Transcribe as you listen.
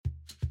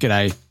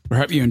G'day, we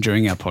hope you're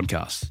enjoying our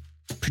podcast.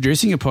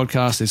 Producing a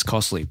podcast is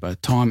costly, both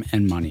time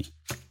and money.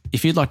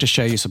 If you'd like to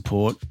show your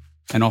support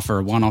and offer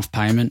a one-off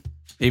payment,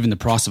 even the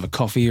price of a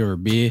coffee or a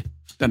beer,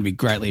 that'd be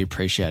greatly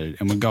appreciated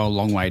and would go a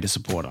long way to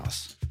support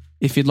us.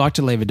 If you'd like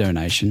to leave a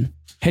donation,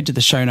 head to the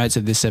show notes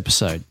of this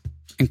episode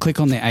and click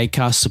on the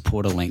Acast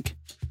supporter link.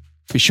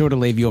 Be sure to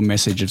leave your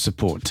message of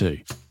support too.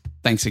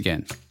 Thanks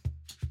again.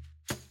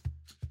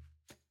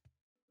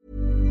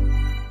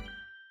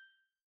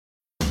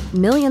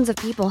 Millions of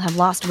people have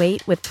lost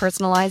weight with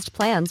personalized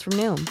plans from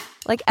Noom.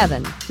 Like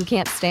Evan, who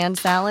can't stand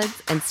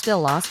salads and still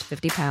lost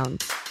 50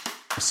 pounds.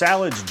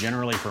 Salads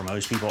generally for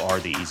most people are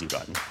the easy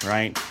button,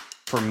 right?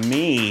 For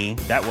me,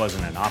 that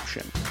wasn't an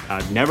option.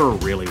 I never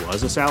really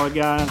was a salad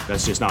guy.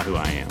 That's just not who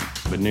I am.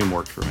 But Noom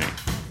worked for me.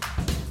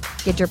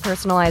 Get your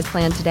personalized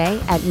plan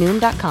today at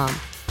Noom.com.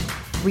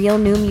 Real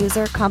Noom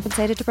user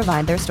compensated to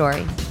provide their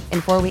story.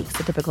 In 4 weeks,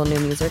 the typical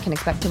Noom user can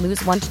expect to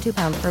lose 1 to 2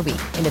 pounds per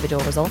week.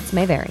 Individual results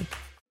may vary.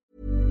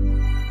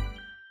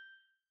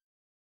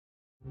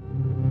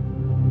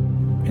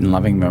 In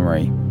loving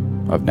memory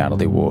of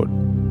Natalie Ward,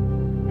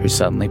 who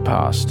suddenly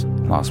passed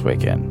last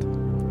weekend,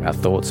 our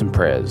thoughts and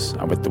prayers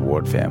are with the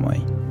Ward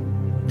family.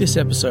 This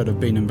episode of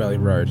Beenham Valley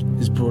Road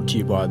is brought to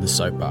you by The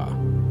Soap Bar.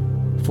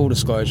 Full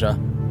disclosure,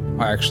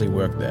 I actually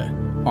work there.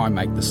 I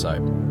make the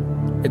soap.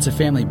 It's a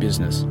family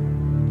business.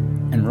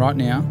 And right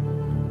now,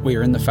 we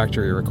are in the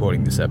factory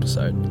recording this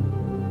episode.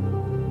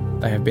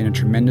 They have been a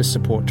tremendous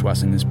support to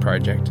us in this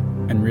project,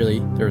 and really,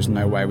 there is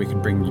no way we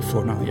could bring you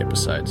fortnightly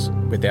episodes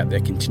without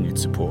their continued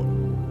support.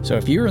 So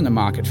if you're in the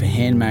market for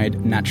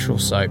handmade natural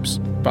soaps,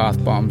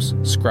 bath bombs,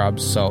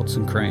 scrubs, salts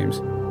and creams,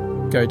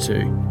 go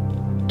to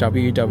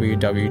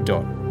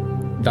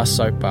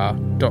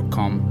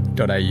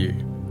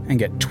www.thesoapbar.com.au and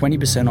get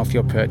 20% off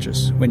your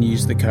purchase when you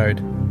use the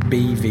code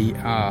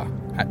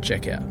BVR at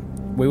checkout.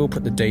 We will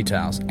put the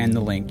details and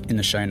the link in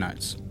the show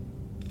notes.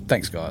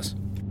 Thanks, guys.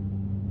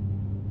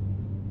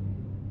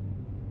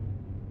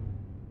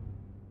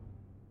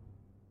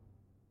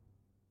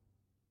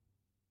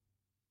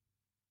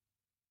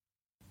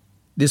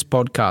 This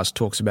podcast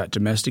talks about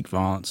domestic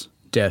violence,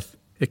 death.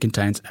 It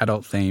contains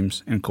adult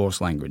themes and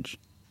coarse language.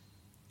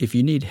 If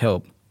you need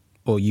help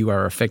or you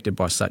are affected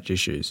by such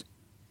issues,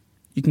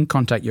 you can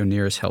contact your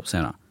nearest help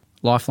centre.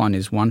 Lifeline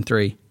is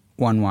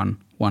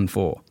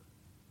 131114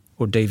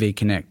 or DV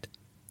Connect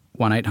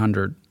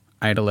 1800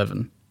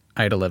 811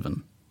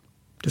 811.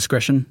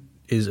 Discretion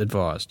is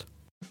advised.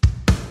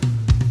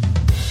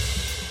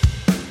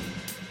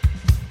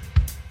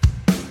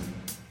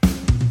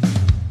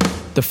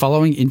 The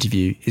following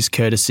interview is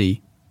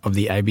courtesy of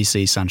the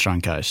ABC Sunshine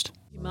Coast.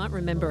 You might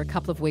remember a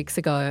couple of weeks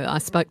ago I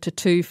spoke to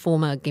two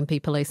former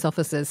Gympie police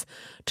officers,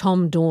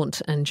 Tom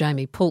Daunt and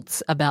Jamie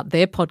Pultz, about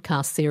their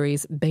podcast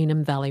series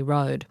Beenham Valley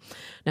Road.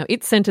 Now,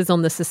 it centres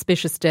on the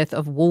suspicious death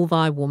of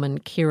Wolvi woman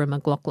Kira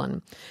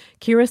McLaughlin.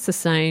 Kira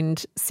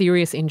sustained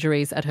serious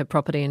injuries at her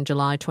property in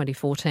July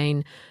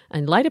 2014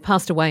 and later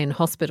passed away in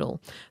hospital.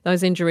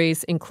 Those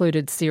injuries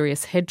included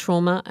serious head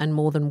trauma and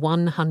more than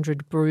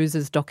 100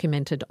 bruises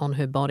documented on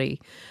her body.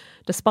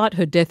 Despite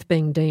her death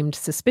being deemed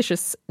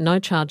suspicious, no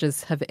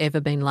charges have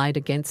ever been laid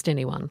against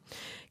anyone.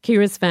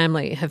 Kira's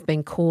family have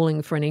been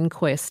calling for an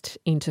inquest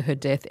into her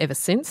death ever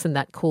since, and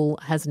that call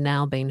has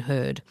now been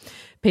heard.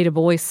 Peter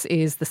Boyce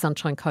is the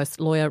Sunshine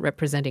Coast lawyer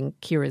representing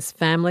Kira's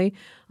family.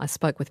 I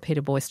spoke with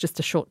Peter Boyce just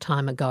a short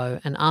time ago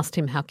and asked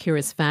him how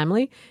Kira's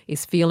family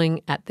is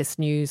feeling at this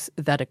news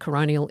that a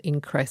coronial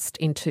inquest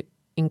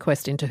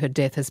into her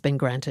death has been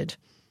granted.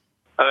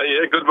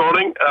 Good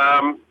morning.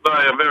 They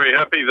are very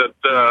happy that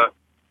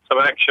some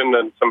action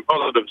and some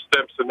positive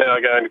steps are now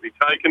going to be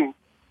taken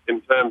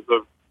in terms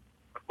of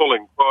a full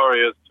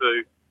inquiry as to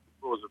the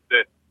cause of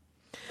death,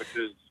 which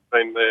has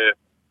been their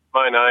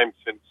main aim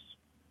since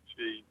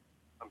she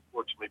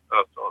unfortunately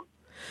passed on.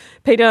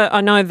 Peter, I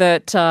know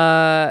that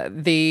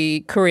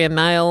the Courier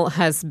Mail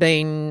has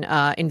been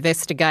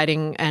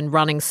investigating and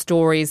running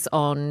stories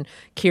on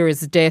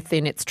Kira's death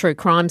in its true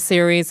crime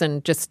series,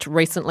 and just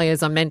recently,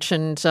 as I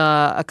mentioned,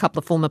 a couple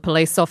of former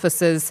police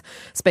officers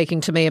speaking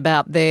to me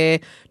about their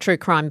true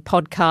crime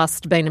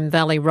podcast, Beenham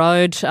Valley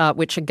Road,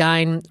 which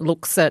again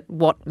looks at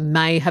what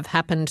may have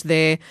happened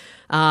there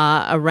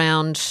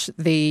around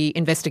the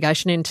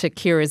investigation into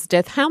Kira's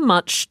death. How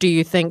much do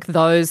you think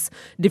those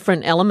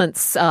different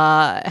elements,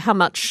 how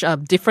much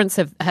difference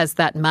has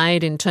that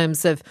made in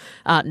terms of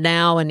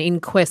now an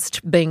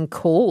inquest being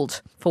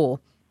called for?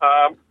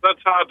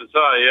 That's hard to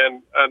say,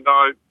 and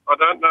I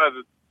don't know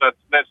that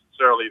that's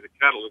necessarily the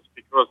catalyst,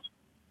 because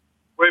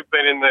we've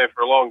been in there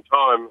for a long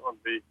time on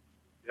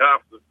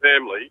behalf of the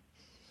family,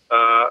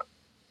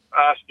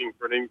 asking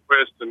for an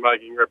inquest and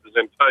making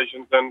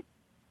representations, and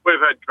we've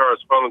had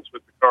correspondence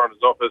with the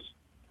coroner's office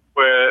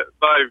where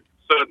they're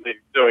certainly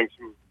doing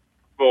some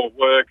more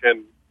work,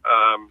 and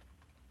I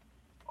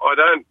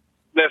don't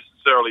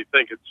necessarily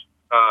think it's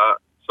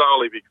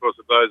solely because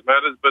of those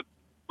matters, but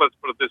let's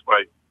put it this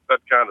way, that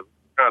can't have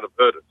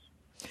hurt us.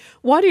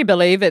 Why do you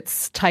believe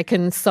it's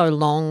taken so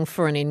long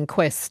for an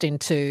inquest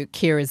into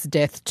Kira's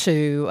death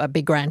to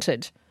be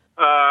granted?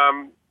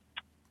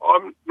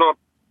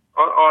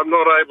 I'm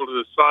not able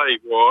to say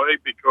why,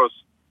 because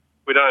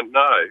we don't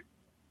know.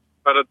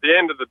 But at the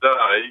end of the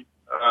day,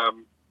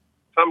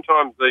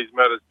 sometimes these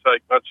matters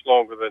take much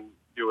longer than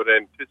you would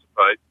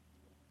anticipate.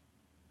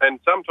 And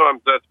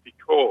sometimes that's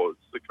because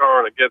the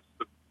coroner gets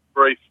the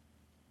brief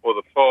or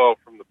the file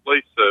from the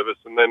police service,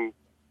 and then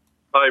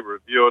they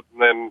review it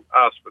and then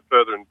ask for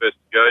further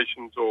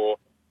investigations, or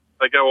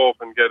they go off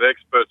and get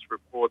experts'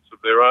 reports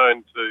of their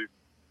own to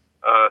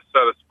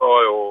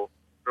satisfy or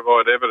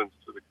provide evidence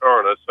to the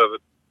coroner, so that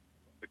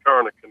the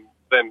coroner can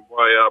then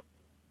weigh up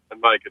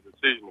and make a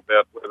decision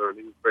about whether an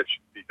inquest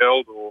should be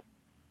held or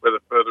whether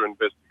further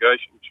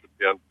investigation should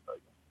be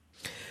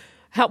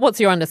undertaken. What's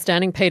your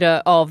understanding,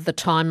 Peter, of the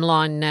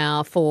timeline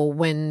now for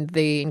when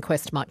the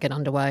inquest might get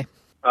underway?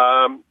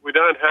 We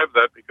don't have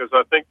that, because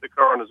I think the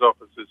coroner's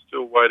office is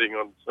still waiting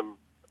on some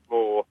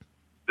more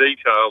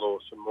detail or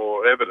some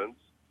more evidence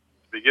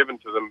to be given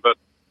to them. But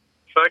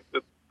the fact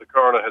that the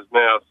coroner has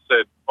now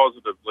said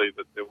positively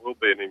that there will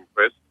be an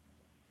inquest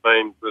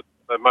means that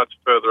they're much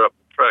further up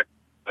the track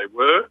than they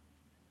were.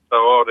 So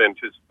I would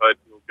anticipate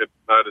we'll get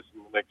notice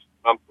in the next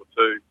month or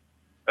two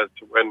as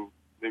to when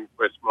the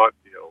inquest might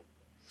be held.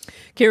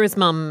 Kira's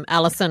mum,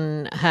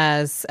 Alison,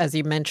 has, as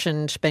you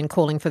mentioned, been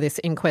calling for this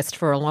inquest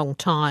for a long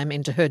time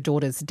into her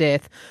daughter's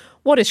death.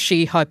 What is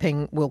she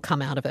hoping will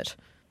come out of it?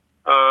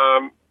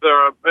 There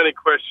are many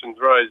questions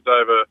raised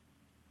over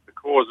the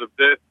cause of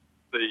death,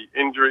 the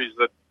injuries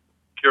that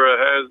Kira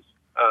has.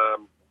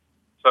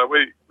 So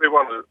we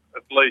want to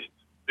at least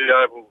be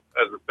able,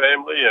 as a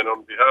family and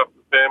on behalf of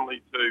the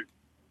family, to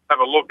have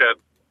a look at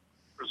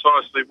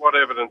precisely what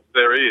evidence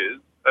there is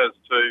as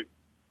to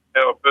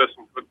how a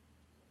person could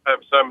have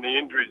so many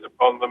injuries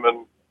upon them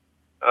and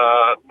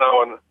no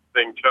one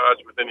being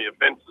charged with any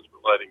offences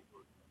relating to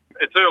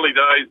it. It's early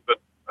days, but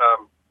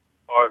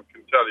I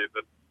can tell you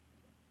that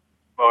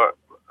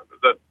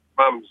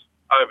Mum's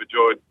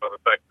overjoyed by the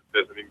fact that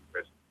there's an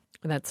inquest.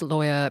 That's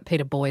lawyer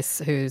Peter Boyce,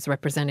 who's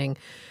representing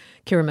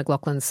Kira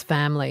McLaughlin's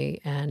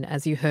family. And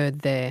as you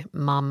heard there,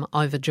 Mum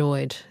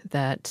overjoyed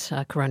that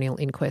a coronial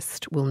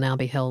inquest will now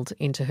be held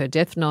into her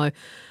death. No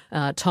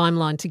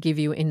timeline to give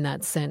you in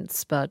that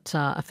sense, but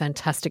a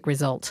fantastic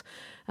result,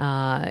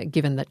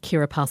 given that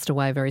Kira passed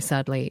away very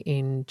sadly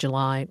in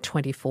July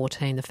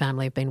 2014. The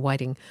family have been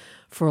waiting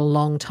for a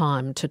long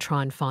time to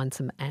try and find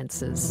some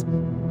answers.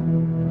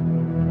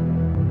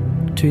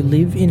 To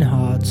live in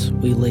hearts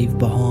we leave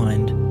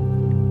behind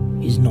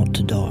is not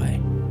to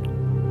die.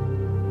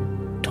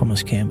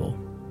 Thomas Campbell.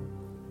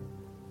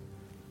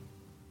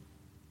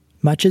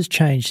 Much has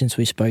changed since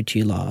we spoke to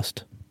you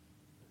last.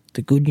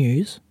 The good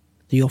news,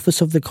 the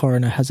Office of the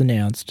Coroner has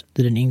announced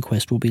that an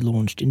inquest will be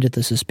launched into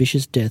the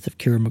suspicious death of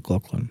Kira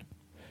McLaughlin.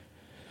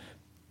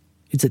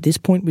 It's at this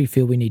point we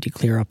feel we need to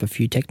clear up a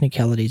few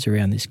technicalities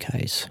around this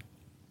case.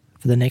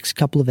 For the next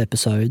couple of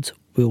episodes,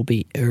 we will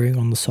be erring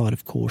on the side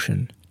of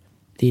caution.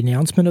 The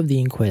announcement of the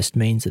inquest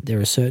means that there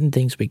are certain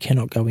things we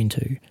cannot go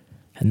into,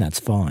 and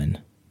that's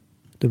fine.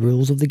 The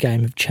rules of the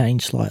game have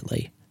changed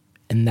slightly,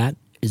 and that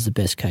is the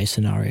best case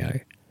scenario.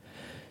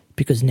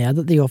 Because now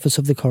that the Office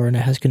of the Coroner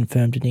has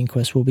confirmed an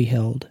inquest will be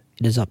held,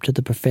 it is up to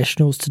the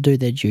professionals to do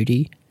their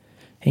duty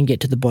and get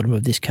to the bottom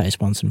of this case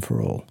once and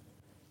for all.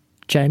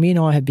 Jamie and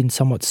I have been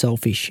somewhat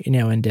selfish in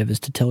our endeavours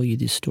to tell you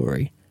this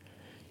story.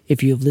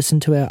 If you have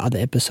listened to our other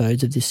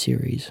episodes of this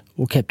series,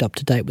 or kept up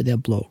to date with our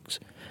blogs,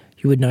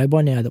 you would know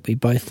by now that we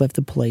both left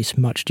the police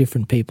much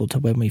different people to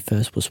when we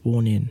first were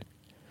sworn in.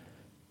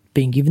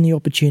 Being given the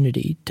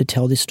opportunity to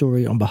tell this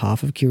story on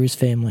behalf of Kira's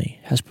family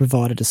has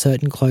provided a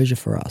certain closure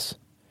for us.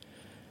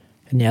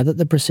 And now that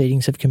the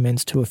proceedings have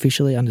commenced to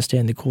officially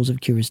understand the cause of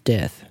Kira's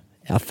death,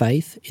 our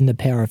faith in the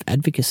power of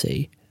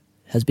advocacy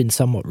has been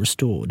somewhat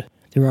restored.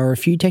 There are a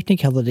few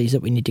technicalities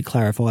that we need to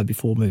clarify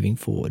before moving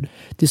forward.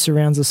 This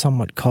surrounds a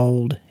somewhat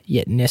cold,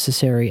 yet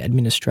necessary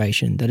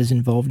administration that is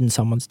involved in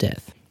someone's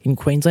death. In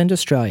Queensland,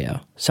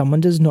 Australia,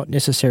 someone does not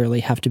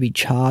necessarily have to be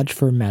charged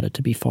for a matter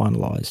to be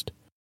finalised.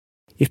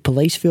 If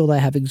police feel they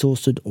have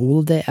exhausted all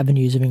of their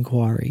avenues of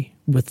inquiry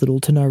with little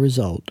to no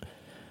result,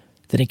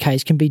 then a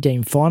case can be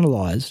deemed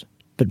finalised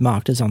but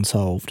marked as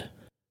unsolved.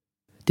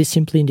 This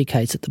simply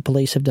indicates that the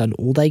police have done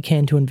all they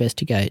can to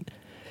investigate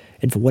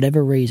and for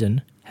whatever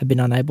reason have been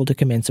unable to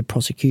commence a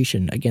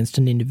prosecution against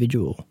an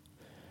individual.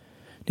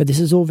 Now this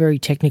is all very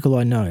technical,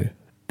 I know,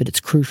 but it's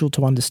crucial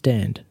to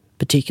understand,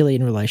 particularly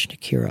in relation to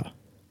Kira.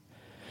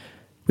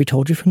 We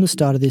told you from the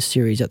start of this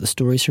series that the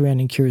story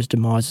surrounding Kira's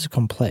demise is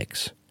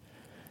complex.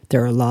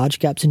 There are large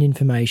gaps in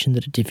information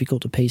that are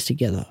difficult to piece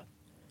together.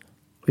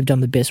 We've done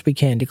the best we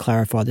can to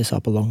clarify this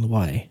up along the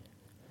way.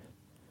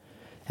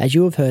 As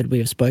you have heard, we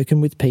have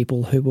spoken with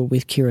people who were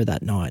with Kira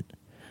that night.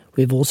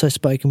 We have also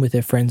spoken with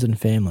their friends and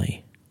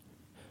family.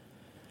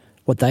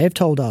 What they have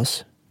told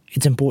us,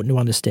 it's important to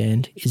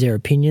understand, is their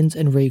opinions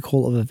and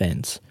recall of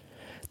events.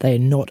 They are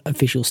not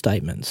official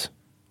statements.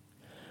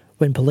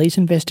 When police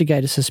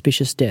investigate a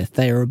suspicious death,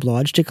 they are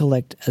obliged to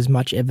collect as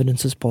much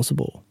evidence as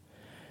possible.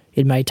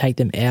 It may take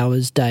them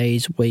hours,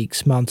 days,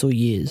 weeks, months or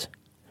years.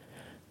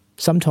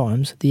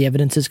 Sometimes the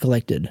evidence is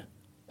collected.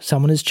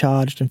 someone is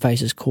charged and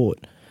faces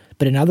court,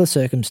 but in other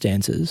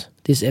circumstances,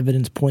 this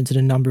evidence points in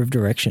a number of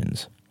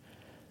directions.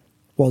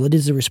 While it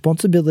is the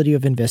responsibility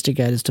of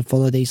investigators to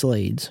follow these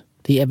leads,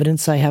 the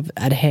evidence they have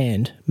at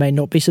hand may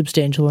not be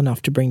substantial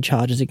enough to bring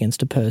charges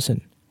against a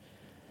person.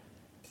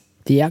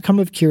 The outcome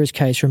of Kira's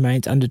case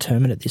remains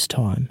undetermined at this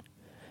time.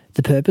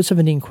 The purpose of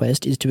an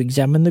inquest is to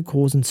examine the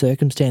cause and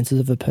circumstances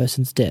of a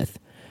person's death,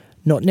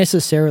 not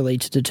necessarily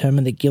to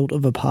determine the guilt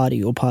of a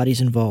party or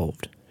parties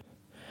involved.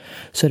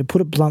 So to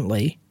put it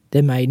bluntly,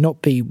 there may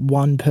not be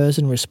one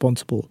person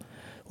responsible,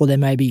 or there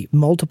may be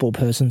multiple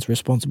persons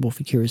responsible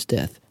for Kira's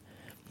death,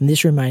 and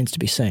this remains to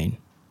be seen.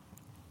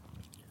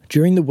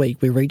 During the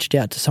week, we reached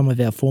out to some of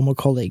our former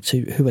colleagues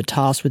who were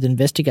tasked with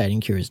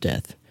investigating Kira's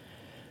death.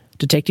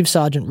 Detective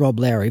Sergeant Rob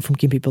Lowry from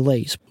Gympie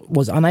Police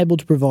was unable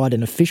to provide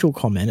an official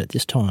comment at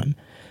this time,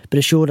 but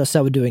assured us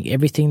they were doing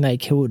everything they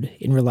could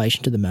in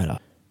relation to the matter.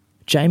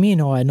 Jamie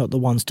and I are not the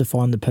ones to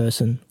find the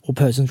person or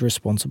persons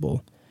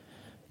responsible.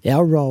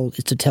 Our role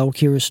is to tell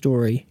Kira's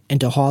story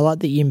and to highlight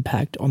the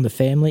impact on the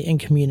family and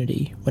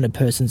community when a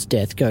person's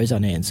death goes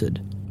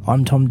unanswered.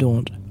 I'm Tom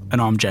Daunt.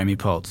 And I'm Jamie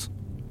Poltz.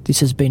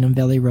 This has been on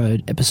Valley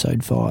Road,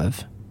 Episode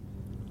 5,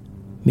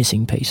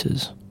 Missing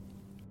Pieces.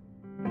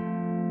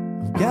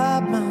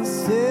 Got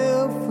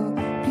myself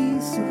a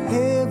piece of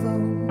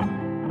heaven.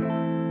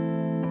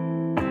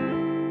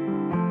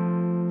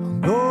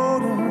 I'm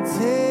gonna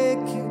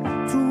take you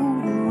to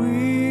the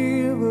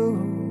river.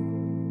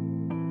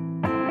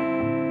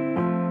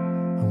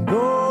 I'm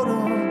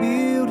gonna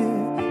build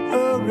it a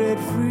red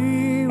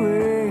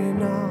freeway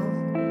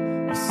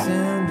now.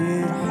 Send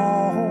it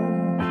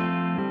home.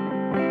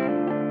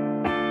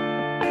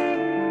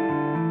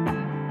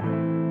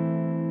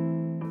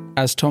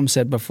 As Tom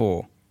said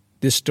before,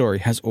 this story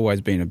has always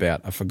been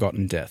about a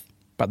forgotten death,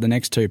 but the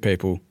next two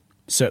people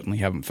certainly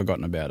haven't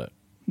forgotten about it.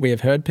 We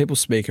have heard people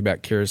speak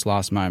about Kira's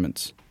last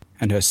moments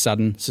and her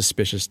sudden,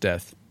 suspicious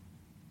death.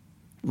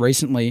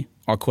 Recently,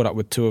 I caught up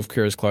with two of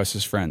Kira's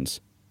closest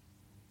friends.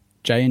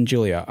 Jay and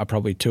Julia are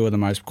probably two of the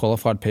most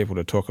qualified people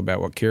to talk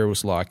about what Kira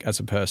was like as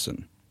a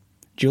person.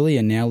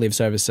 Julia now lives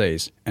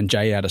overseas and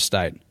Jay out of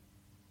state,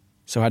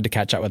 so I had to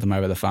catch up with them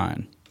over the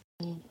phone.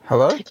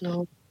 Hello?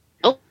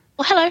 Oh,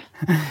 hello.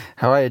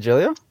 How are you,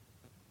 Julia?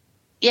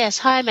 Yes,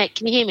 hi mate,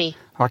 can you hear me?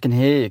 I can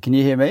hear you. Can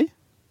you hear me?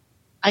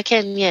 I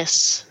can,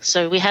 yes.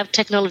 So we have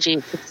technology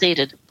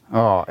succeeded.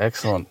 Oh,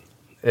 excellent.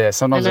 Yeah,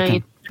 sometimes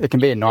it can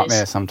be a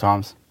nightmare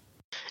sometimes.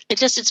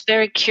 It's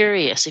very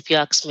curious, if you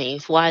ask me,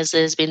 why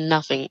there's been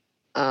nothing,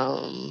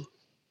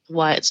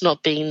 why it's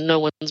not been, no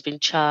one's been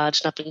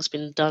charged, nothing's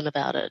been done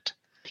about it.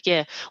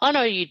 Yeah, I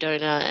know you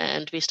don't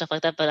and be stuff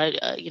like that, but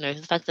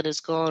the fact that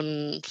it's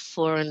gone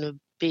 4 and a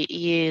bit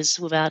years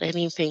without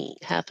anything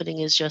happening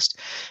is just,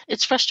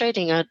 it's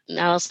frustrating.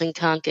 Alison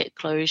can't get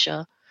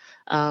closure.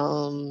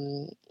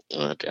 It'll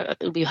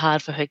be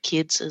hard for her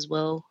kids as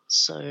well,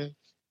 so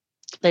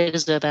they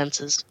deserve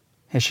answers.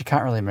 Yeah, she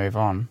can't really move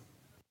on.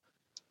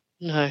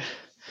 No.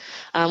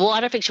 Well,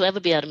 I don't think she'll ever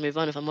be able to move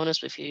on, if I'm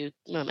honest with you.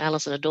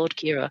 Alison adored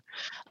Kira.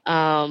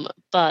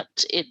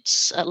 But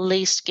it's at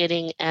least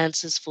getting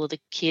answers for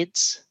the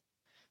kids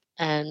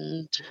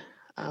and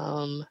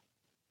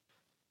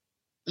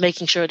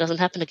making sure it doesn't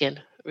happen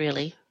again,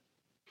 really.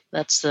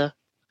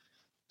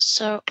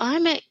 So I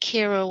met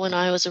Kira when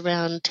I was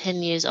around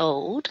 10 years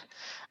old.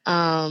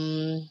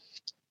 I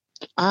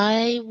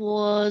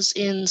was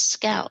in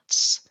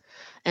Scouts,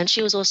 and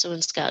she was also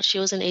in Scouts. She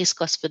was in East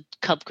Gosford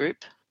Cub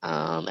Group,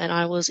 and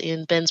I was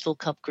in Bensville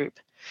Cub Group.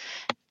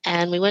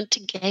 And we went to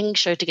Gang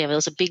Show together. It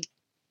was a big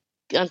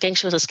Gang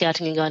Show was a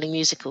scouting and guiding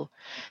musical.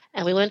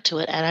 And we went to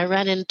it, and I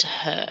ran into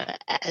her,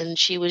 and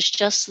she was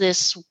just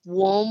this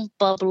warm,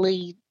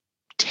 bubbly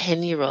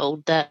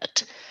 10-year-old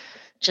that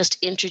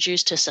just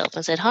introduced herself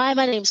and said, "Hi,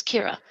 my name's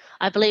Kira.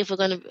 I believe we're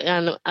going to,"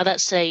 and at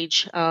that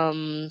stage,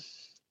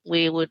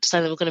 we would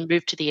say that we're going to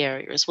move to the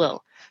area as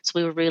well. So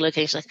we were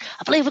relocating. She's like,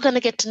 "I believe we're going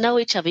to get to know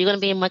each other. You're going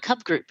to be in my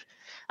cub group."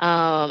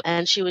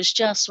 And she was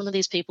just one of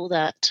these people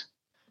that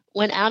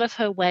went out of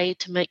her way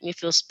to make me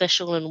feel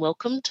special and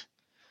welcomed.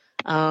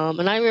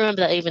 And I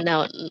remember that even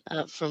now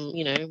from,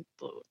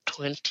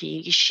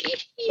 20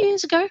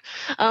 years ago.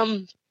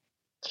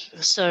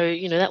 So,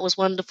 that was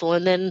wonderful.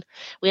 And then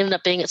we ended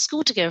up being at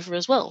school together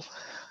as well.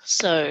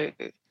 So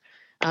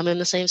I'm in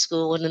the same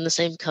school and in the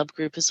same cub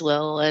group as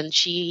well. And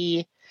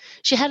she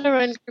had her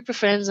own group of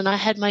friends and I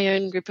had my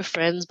own group of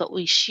friends, but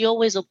she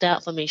always looked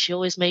out for me. She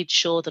always made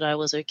sure that I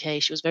was okay.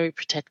 She was very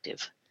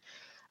protective,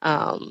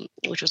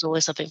 which was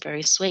always something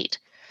very sweet.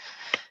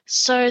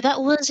 So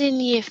that was in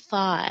year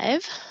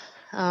 5.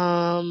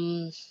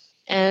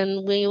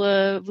 And we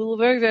were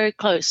very, very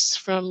close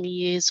from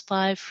years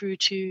 5 through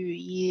to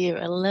year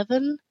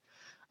 11,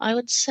 I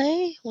would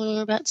say, when we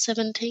were about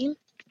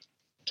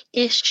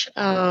 17-ish.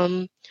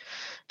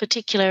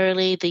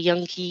 Particularly the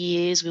younger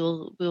years, we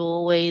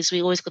always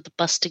got the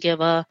bus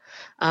together.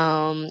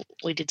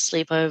 We did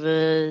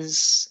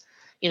sleepovers,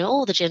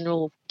 all the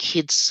general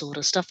kids sort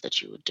of stuff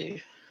that you would do.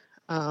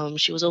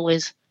 She was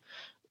always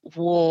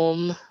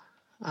warm.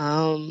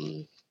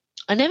 I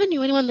never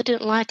knew anyone that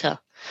didn't like her.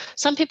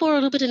 Some people were a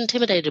little bit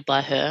intimidated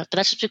by her, but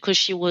that's just because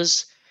she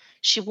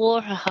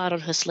wore her heart on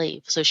her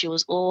sleeve. So she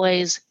was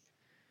always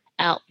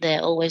out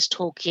there, always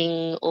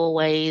talking,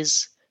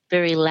 always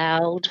very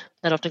loud.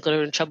 That often got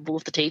her in trouble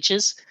with the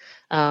teachers.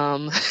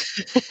 But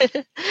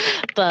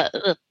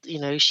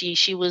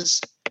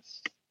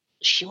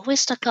she always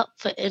stuck up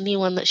for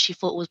anyone that she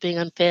thought was being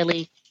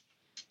unfairly.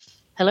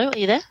 Hello, are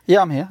you there?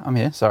 Yeah, I'm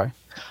here. Sorry.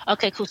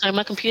 Okay, cool. Sorry,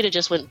 my computer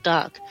just went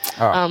dark.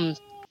 All right.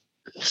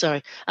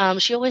 Sorry.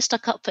 She always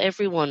stuck up for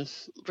everyone,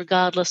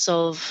 regardless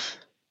of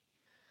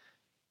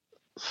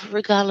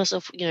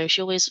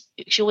she always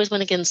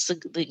went against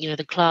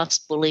the class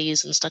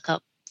bullies and stuck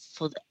up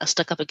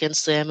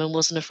against them and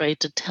wasn't afraid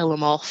to tell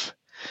them off.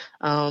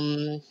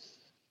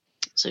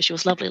 So she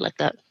was lovely like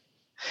that.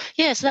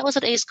 Yeah, so that was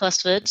at East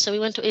Gosford. So we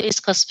went to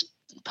East Gosford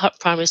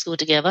Primary School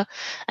together,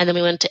 and then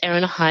we went to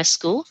Erina High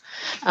School,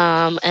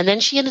 and then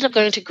she ended up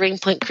going to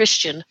Greenpoint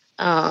Christian.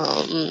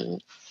 I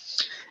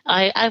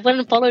went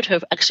and followed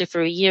her actually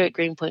for a year at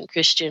Greenpoint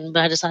Christian,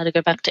 but I decided to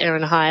go back to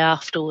Erina High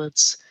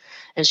afterwards,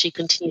 and she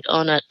continued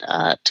on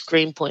at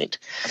Greenpoint.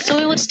 So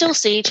we would still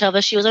see each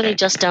other. She was only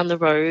just down the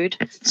road,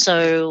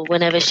 so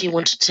whenever she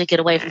wanted to get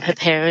away from her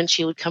parents,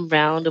 she would come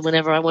round, and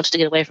whenever I wanted to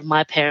get away from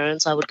my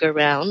parents, I would go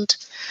round,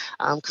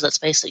 because let's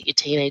face it, you're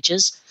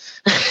teenagers.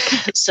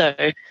 So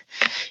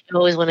you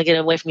always want to get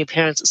away from your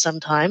parents at some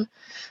time.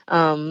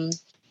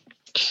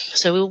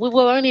 So we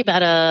were only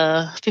about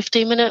a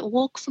 15-minute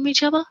walk from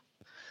each other.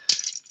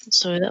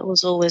 So that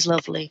was always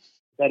lovely.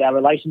 But our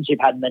relationship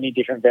had many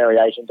different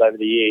variations over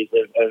the years.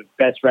 Of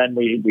best friend,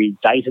 we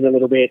dated a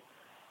little bit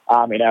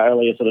in our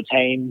earlier sort of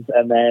teens,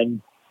 and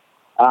then...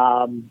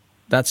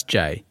 That's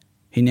Jay.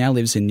 He now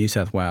lives in New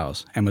South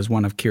Wales and was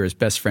one of Kira's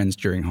best friends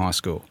during high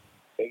school.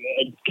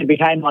 It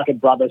became like a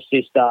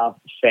brother-sister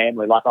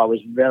family. Like, I was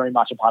very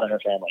much a part of her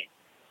family.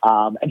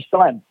 And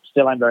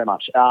still am very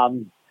much.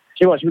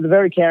 She was a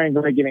very caring,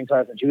 very giving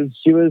person.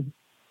 She was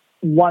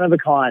one of a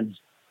kind,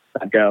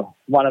 that girl.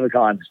 One of a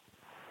kind.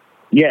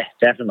 Yeah,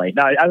 definitely.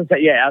 No, as I said,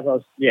 as I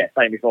was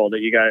saying before, that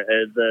you go,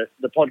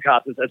 the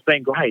podcast, it's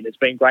been great. It's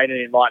been great and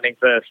enlightening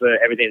for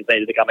everything that's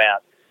needed to come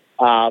out.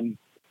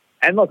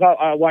 And look,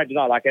 I won't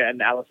deny, like,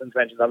 and Alison's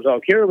mentioned as well,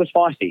 Kira was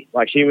feisty.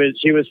 Like, she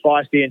was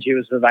feisty and she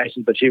was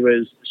vivacious, but she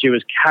was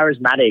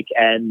charismatic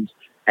and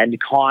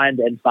kind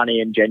and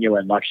funny and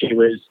genuine. Like, she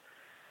was,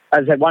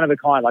 as I said, one of a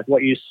kind. Like,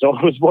 what you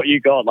saw was what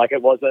you got. Like, there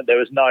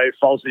was no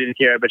falsity to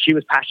Kira, but she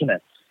was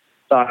passionate.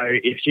 So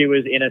if she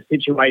was in a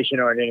situation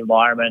or in an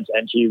environment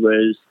and she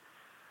was,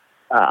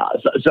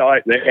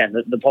 again,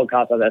 the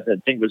podcast, as I said,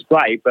 I think was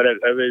great, but it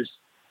was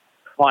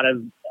kind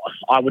of,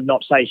 I would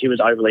not say she was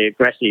overly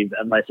aggressive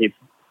unless if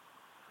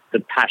the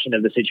passion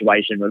of the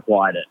situation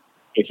required it,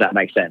 if that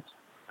makes sense.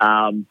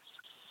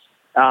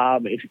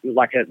 If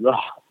like a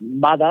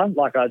mother,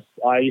 like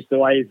I used to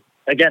always,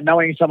 again,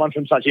 knowing someone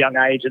from such a young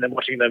age and then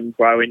watching them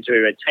grow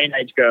into a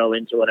teenage girl,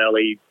 into an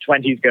early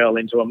 20s girl,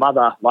 into a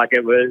mother, like,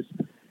 it was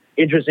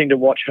interesting to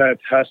watch her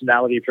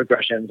personality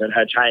progressions and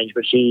her change.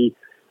 But she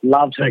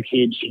loved her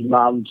kids. She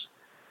loved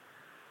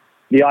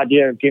the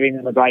idea of giving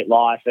them a great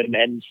life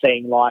and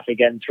seeing life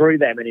again through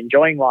them and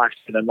enjoying life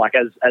for them, like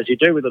as you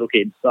do with little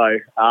kids. So,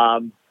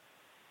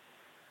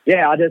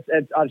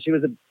 she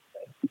was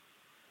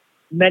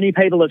many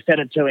people have said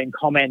it too in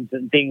comments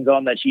and things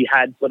on that she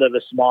had sort of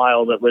a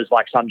smile that was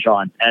like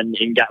sunshine, and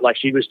like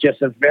she was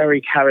just a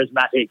very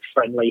charismatic,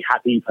 friendly,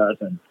 happy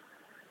person.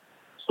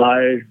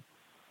 So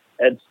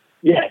I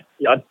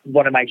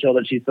want to make sure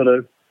that she's sort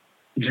of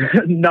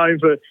known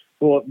for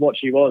what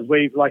she was.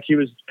 She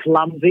was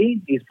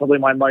clumsy is probably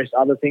my most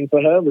other thing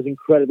for her, was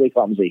incredibly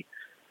clumsy.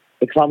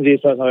 The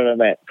clumsiest person I've ever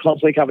met.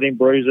 Constantly covered in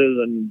bruises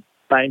and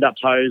banged up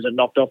toes and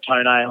knocked off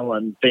toenail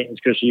and things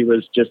because she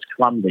was just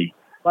clumsy.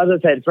 As I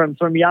said,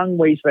 from young,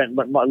 we spent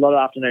a lot of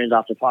afternoons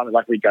after primary,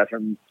 like we'd go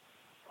from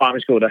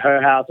primary school to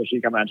her house, or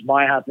she'd come around to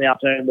my house in the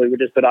afternoon.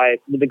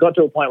 It got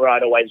to a point where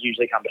I'd always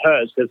usually come to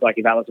hers because, like,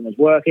 if Alison was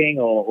working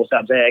or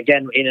something, there,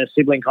 again, in a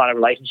sibling kind of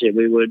relationship,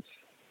 we would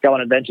go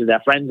on adventures.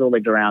 Our friends all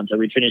lived around, so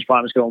we'd finish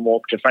primary school and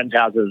walk to friends'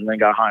 houses and then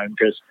go home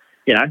because,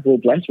 we were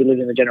blessed. We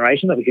lived in a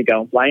generation that we could go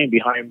and play and be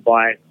home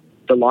by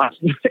the lights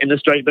in the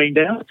street being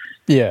down.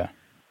 Yeah.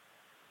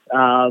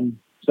 So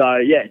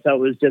it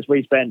was just,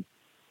 we spent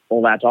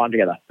all that time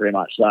together pretty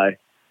much. So,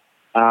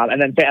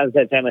 and then, as I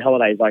said, family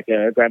holidays, like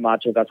grandma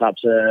took us up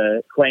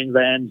to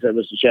Queensland.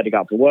 She had to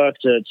go up to work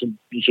she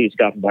used to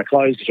go up and buy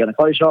clothes because she had a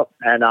clothes shop,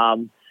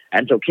 and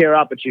took Kira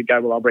up, but she'd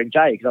go, well, I'll bring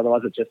Jay, because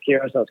otherwise it's just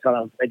Kira. So it's kind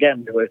of,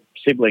 again, we were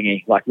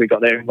siblingy. Like, we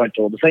got there and went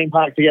to all the theme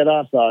parks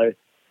together. So,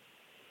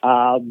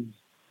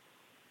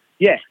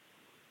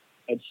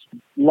 it's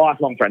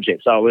lifelong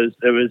friendship. So it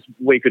was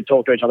we could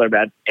talk to each other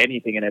about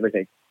anything and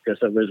everything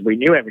because we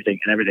knew everything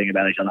and everything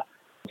about each other.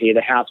 Here,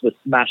 the house was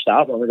smashed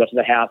up. When we got to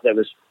the house, there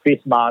was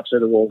fist marks through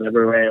the walls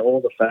everywhere.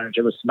 All the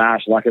furniture was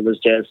smashed. Like, it was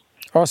just...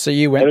 Oh, so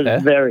you went there? It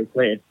was very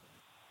clear.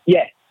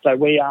 Yeah. So I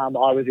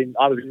was in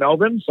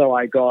Melbourne. So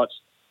I got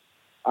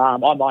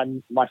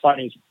my phone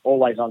is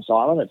always on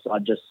silent.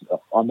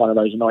 I'm one of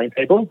those annoying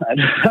people, and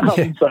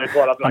so it's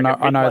what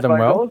I know them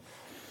well.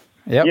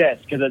 Yep. Yes,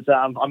 because it's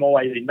I'm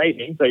always in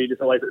meetings, so you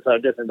just always so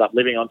it just ends up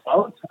living on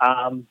silence.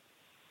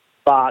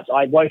 But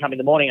I woke up in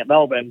the morning at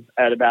Melbourne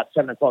at about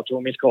 7 o'clock to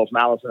a missed call from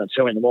Alison at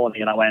 2 in the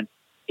morning, and I went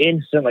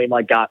instantly.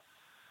 My gut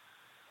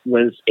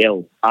was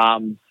ill.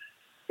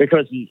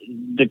 Because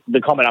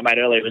the comment I made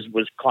earlier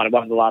was kind of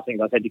one of the last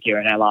things I said to Kira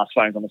in our last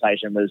phone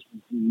conversation was,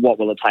 what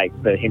will it take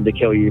for him to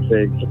kill you,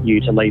 for you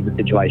to leave the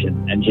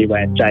situation? And she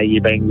went, Jay,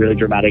 you're being really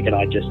dramatic, and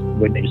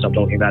we need to stop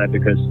talking about it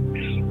because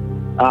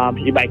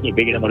you're making it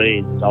bigger than what it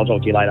is. So I'll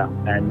talk to you later.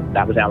 And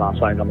that was our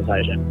last phone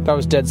conversation. That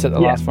was dead set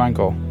the last phone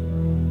call.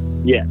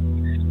 Yeah.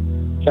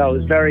 So it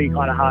was very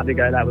kind of hard to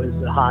go. That was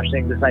a harsh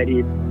thing to say to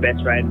your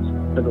best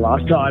friend for the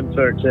last time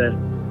for it to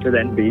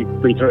then be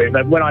through.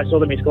 But when I saw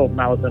the missed call from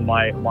Alison,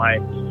 my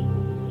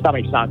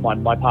stomach sunk.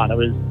 My partner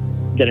was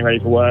getting ready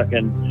for work,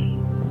 and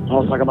I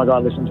was like, oh my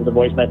God, listen to the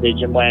voice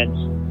message, and went,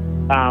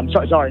 I'd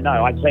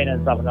seen it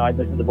and stuff, and I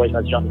listened to the voice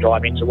message on the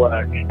drive into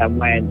work, and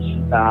went,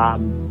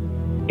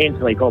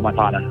 instantly called my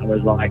partner and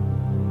was like,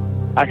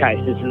 okay,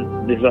 this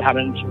is what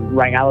happened.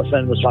 Rang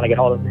Alison, was trying to get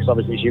hold of her because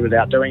obviously she was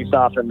out doing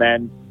stuff, and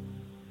then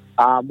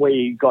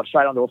we got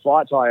straight onto a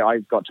flight, so I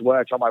got to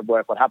work, told my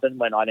work what happened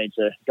when I need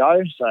to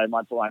go. So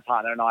my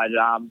partner and I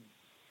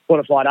put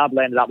a flight up,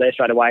 landed up there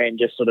straight away, and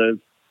just sort of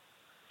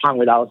hung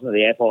with Alison at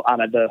the airport,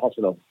 at the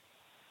hospital.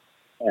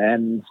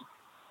 And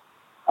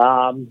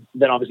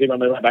then obviously when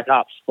we went back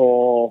up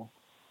for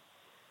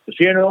the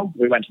funeral,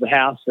 we went to the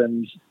house,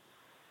 and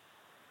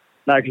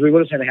no, because we would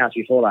have seen the house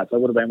before that, so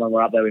it would have been when we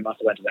were up there, we must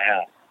have went to the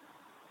house.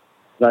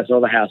 So I saw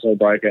the house all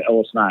broken,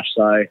 all smashed,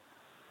 so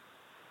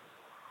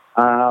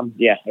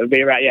it would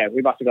be around,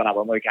 we must have gone up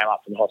when we came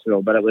up to the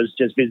hospital, but it was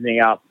just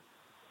visiting up.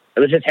 It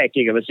was just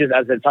hectic. It was just,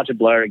 as I said, such a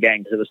blur again,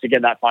 because it was to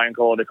get that phone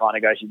call to kind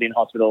of go, she's in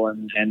hospital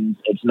and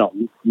it's not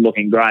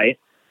looking great.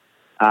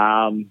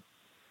 It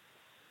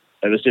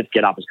was just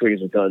get up as quick as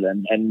we could.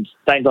 And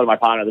thank God my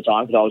partner at the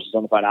time, because I was just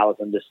on the phone to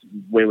Alison,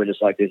 we were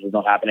just like, this is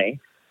not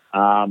happening.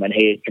 And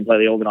he had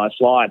completely organised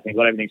flights and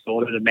got everything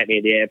sorted and met me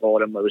at the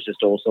airport, and it was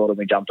just all sorted, and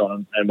we jumped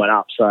on and went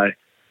up. So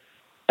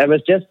it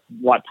was just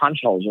like punch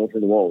holes all through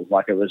the walls.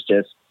 Like it was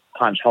just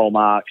punch hole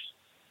marks.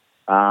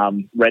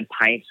 Red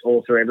paint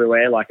all through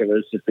everywhere. Like it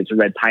was just bits of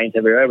red paint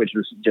everywhere, which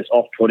was just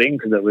off-putting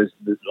because it was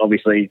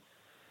obviously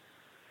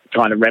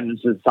kind of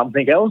remnants of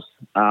something else.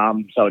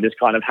 So it just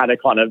kind of had a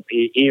kind of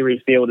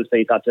eerie feel to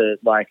see such a,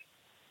 like,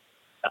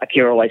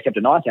 Kira always kept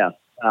a nice house.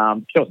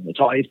 She wasn't the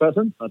tiniest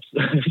person.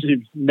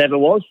 She never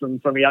was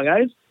from a young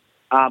age.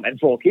 And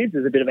 4 kids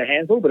is a bit of a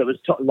handful, but it was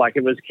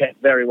it was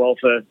kept very well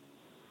for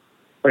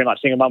pretty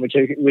much single mum with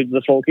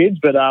the 4 kids.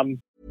 But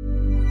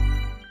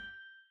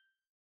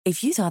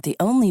if you thought the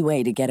only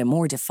way to get a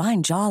more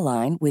defined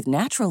jawline with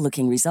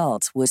natural-looking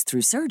results was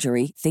through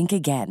surgery, think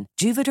again.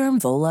 Juvederm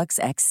Volux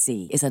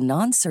XC is a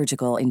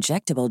non-surgical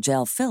injectable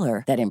gel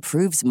filler that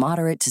improves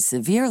moderate to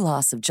severe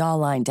loss of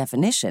jawline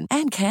definition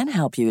and can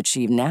help you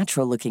achieve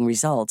natural-looking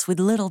results with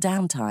little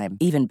downtime.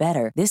 Even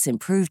better, this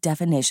improved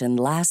definition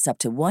lasts up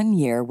to 1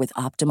 year with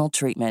optimal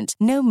treatment.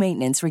 No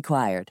maintenance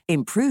required.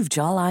 Improve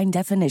jawline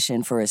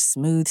definition for a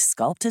smooth,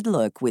 sculpted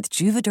look with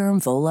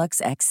Juvederm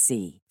Volux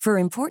XC. For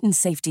important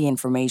safety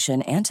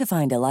information and to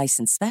find a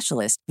licensed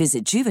specialist,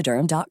 visit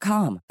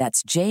Juvederm.com.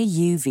 That's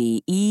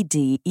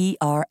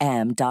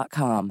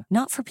JUVEDERM.com.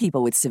 Not for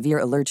people with severe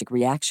allergic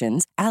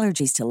reactions,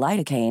 allergies to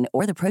lidocaine,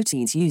 or the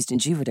proteins used in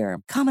Juvederm.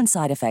 Common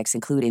side effects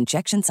include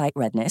injection site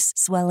redness,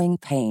 swelling,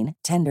 pain,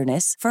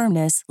 tenderness,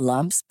 firmness,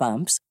 lumps,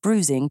 bumps,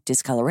 bruising,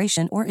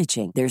 discoloration, or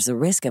itching. There's a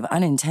risk of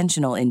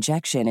unintentional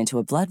injection into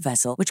a blood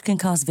vessel, which can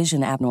cause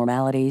vision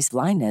abnormalities,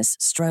 blindness,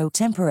 stroke,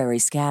 temporary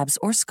scabs,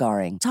 or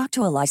scarring. Talk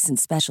to a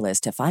licensed specialist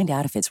to find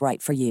out if it's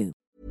right for you.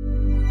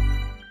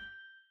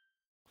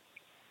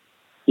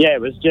 Yeah, it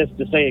was just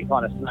to see it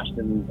kind of smashed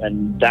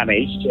and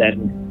damaged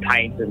and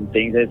paint and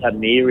things. It had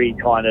an eerie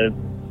kind of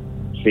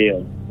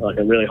feel, like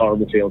a really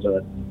horrible feel to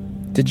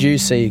it. Did you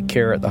see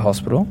Kira at the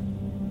hospital?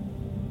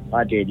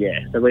 I did,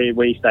 yeah. So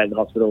we stayed at the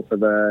hospital for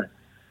the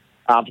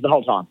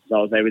whole time. So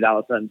I was there with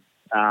Alison.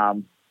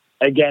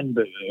 Again,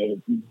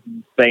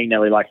 being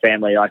nearly like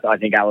family, I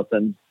think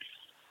Alison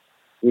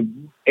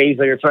would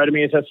easily refer to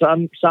me as her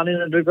son in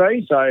a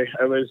degree. So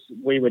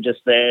we were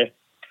just there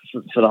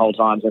for the whole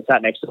time. So I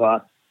sat next to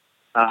her.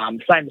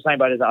 Same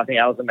boat as I think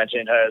Alison mentioned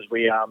in hers.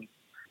 We'd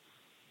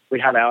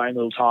have our own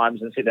little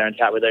times and sit there and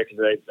chat with her, because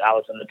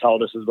Alison had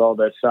told us as well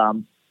that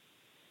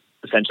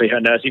essentially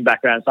her nursing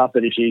background and stuff,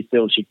 that if she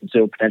can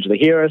still potentially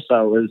hear us.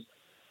 So it was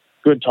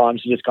good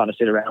times to just kind of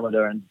sit around with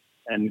her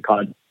and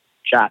kind of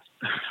chat,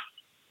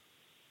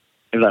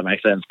 if that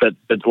makes sense. But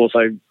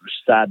also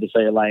sad to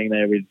see her laying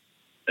there with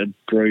a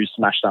bruised,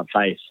 smashed up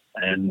face,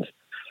 and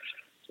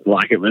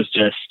it was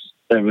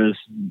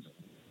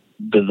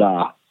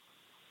bizarre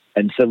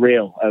and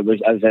surreal. It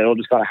was, as I said, it all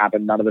just kind of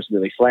happened. None of us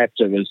really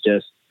slept. It was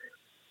just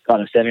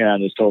kind of sitting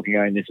around just talking,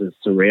 going, this is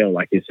surreal.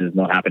 Like, this is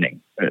not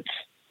happening. And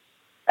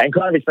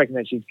kind of expecting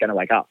that she's going to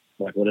wake up.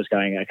 Like, we're just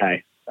going,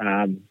 okay,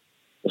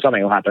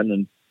 something will happen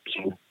and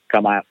she'll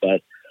come out.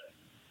 But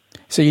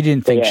so you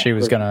didn't think she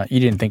was gonna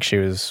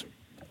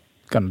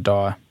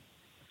die?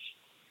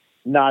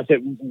 No,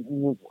 it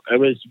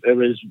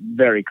was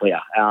very clear.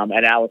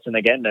 And Alison,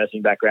 again,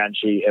 nursing background,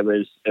 it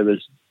was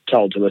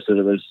told to us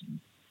that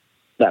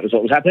that was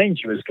what was happening.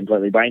 She was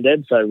completely brain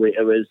dead. So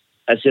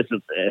it's just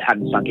that it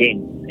hadn't sunk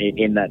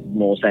in that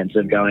more sense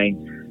of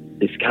going,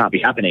 this can't be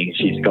happening.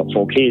 She's got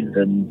 4 kids,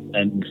 and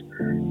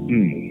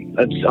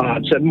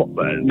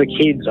the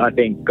kids, I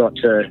think,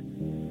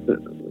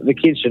 the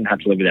kids shouldn't have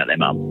to live without their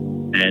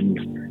mum. And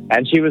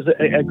she was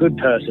a good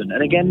person.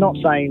 And again, not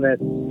saying that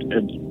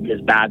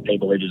there's bad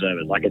people who deserve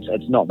it. Like,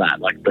 it's not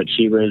that. Like, but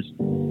she was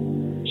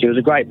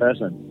a great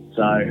person.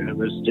 So it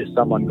was just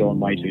someone gone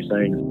way too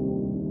soon.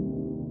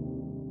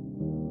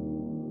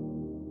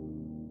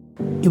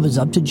 It was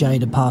up to Jay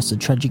to pass the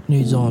tragic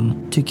news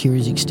on to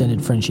Kira's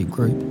extended friendship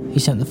group. He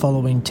sent the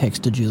following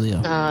text to Julia.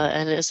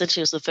 And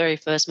essentially it was the very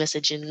first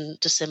message in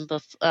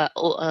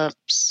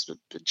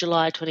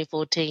July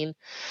 2014.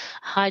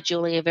 Hi,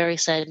 Julia. Very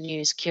sad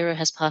news. Kira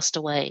has passed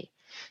away.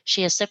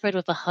 She has separated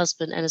with her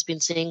husband and has been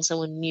seeing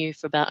someone new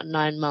for about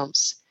 9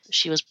 months.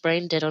 She was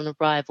brain dead on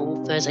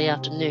arrival Thursday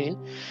afternoon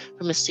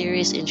from a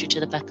serious injury to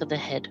the back of the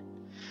head.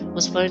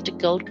 Was flown to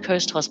Gold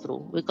Coast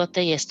Hospital. We got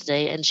there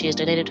yesterday and she has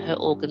donated her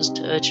organs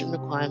to urgent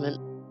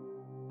requirement.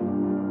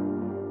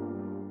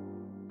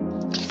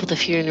 For the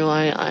funeral,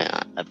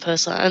 I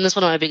personally, and that's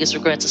one of my biggest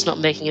regrets, is not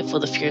making it for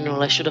the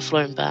funeral. I should have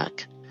flown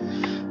back.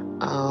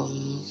 I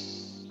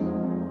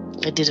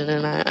didn't,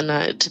 and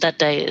I to that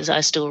day,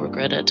 I still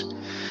regret it.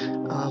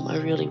 I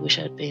really wish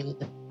I'd been.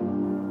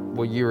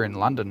 Well, you were in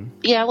London.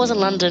 Yeah, I was in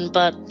London,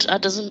 but I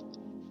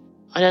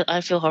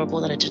feel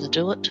horrible that I didn't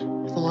do it, if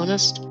I'm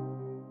honest.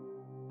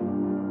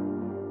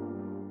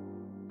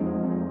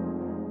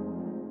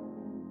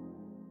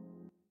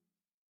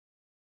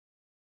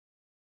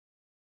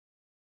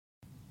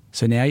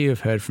 So now you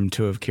have heard from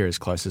 2 of Kira's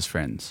closest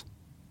friends,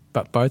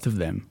 but both of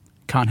them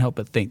can't help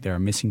but think there are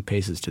missing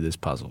pieces to this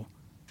puzzle.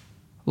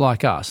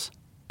 Like us,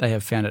 they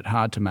have found it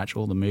hard to match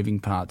all the moving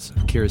parts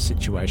of Kira's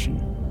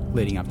situation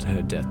leading up to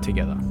her death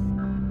together.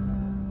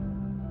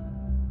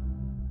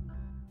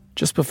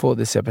 Just before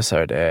this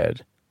episode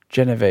aired,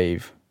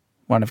 Genevieve,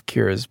 one of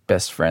Kira's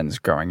best friends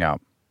growing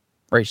up,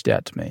 reached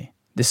out to me.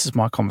 This is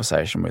my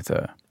conversation with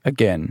her.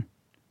 Again,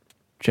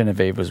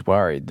 Genevieve was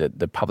worried that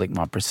the public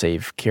might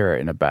perceive Kira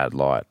in a bad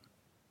light,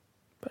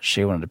 but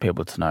she wanted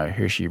people to know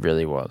who she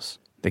really was,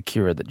 the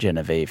Kira that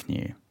Genevieve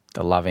knew,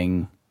 the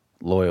loving,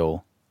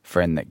 loyal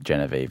friend that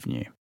Genevieve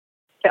knew.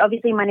 So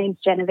obviously my name's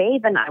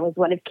Genevieve and I was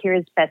one of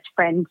Kira's best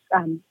friends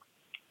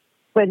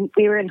when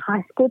we were in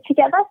high school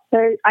together.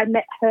 So I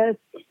met her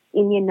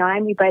in year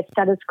 9. We both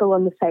started school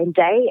on the same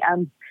day.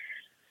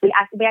 We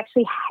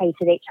actually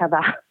hated each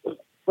other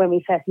when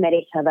we first met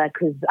each other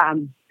because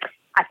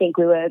I think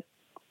we were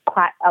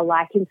quite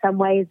alike in some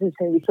ways, and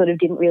so we sort of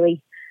didn't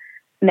really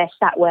mesh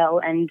that well.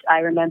 And I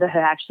remember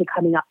her actually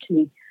coming up to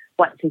me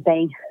once and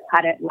saying,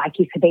 I don't like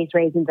you for these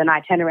reasons, and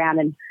I turned around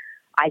and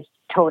I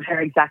told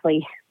her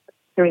exactly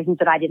the reasons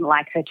that I didn't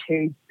like her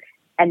too.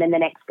 And then the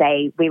next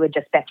day we were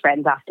just best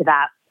friends after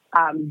that.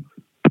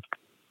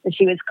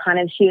 She was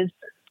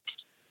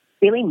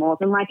really more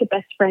than like a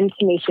best friend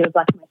to me. She was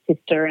like my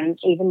sister, and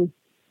even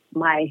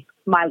my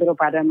little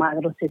brother and my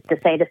little sister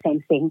say the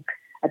same thing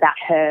about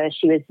her.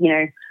 She was,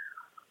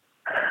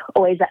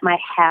 always at my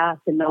house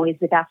and always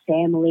with our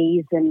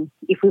families. And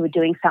if we were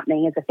doing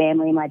something as a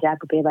family, my dad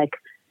would be like,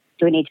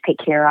 do we need to pick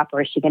Kira up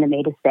or is she going to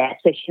meet us there?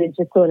 So she was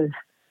just sort of,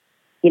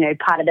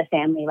 part of the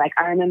family. Like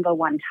I remember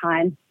one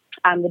time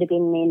we would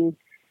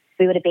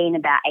have been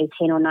about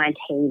 18 or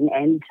 19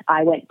 and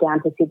I went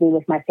down to Sydney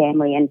with my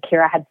family and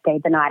Kira had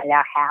stayed the night at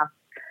our house.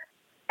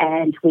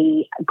 And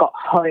we got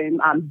home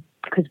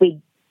because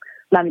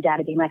Mum and Dad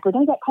had been like, we're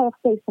going to get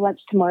KFC for lunch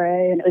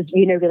tomorrow. And it was,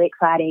 really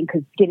exciting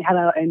because we didn't have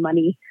our own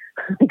money.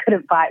 We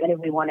couldn't buy it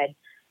whenever we wanted.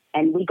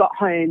 And we got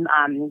home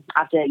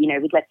after,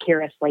 we'd let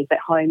Kira sleep at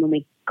home and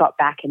we got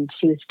back and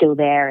she was still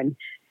there. And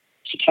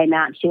she came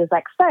out and she was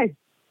like, so,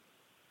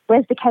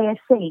 where's the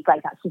KFC?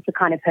 Like, that's just the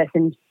kind of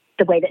person,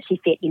 the way that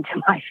she fit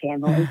into my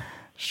family.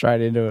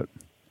 Straight into it.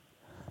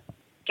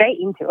 Straight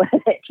into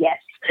it, yes.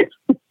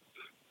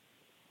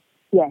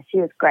 Yeah,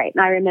 she was great.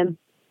 And I remember,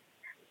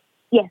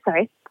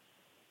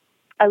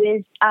 I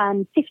was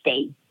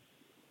 15.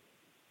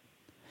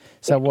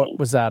 So what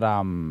was that?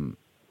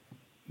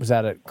 Was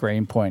that at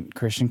Greenpoint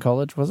Christian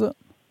College? Was it?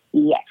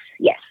 Yes.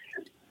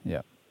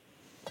 Yeah.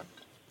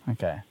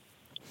 Okay.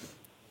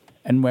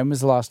 And when was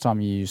the last time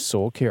you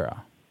saw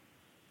Kira?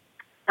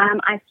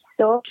 I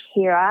saw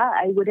Kira.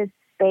 I would have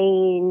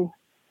been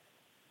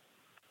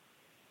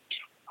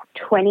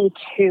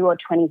 22 or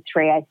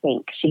 23. I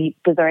think she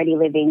was already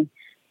living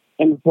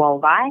in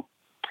Wolvi.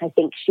 I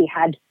think she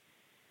had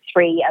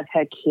 3 of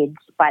her kids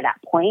by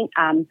that point.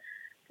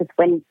 Because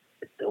when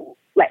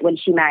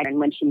she married and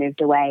when she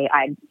moved away,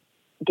 I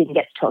didn't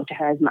get to talk to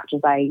her as much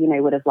as I,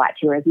 would have liked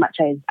to, or as much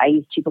as I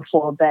used to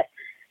before. But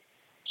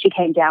she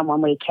came down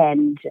one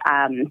weekend.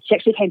 She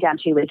actually came down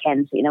 2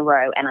 weekends in a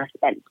row, and I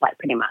spent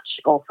pretty much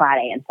all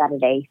Friday and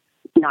Saturday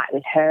night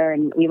with her.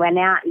 And we went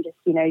out and just,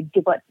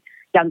 did what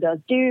young girls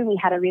do. We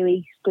had a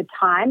really good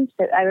time.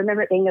 So I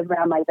remember it being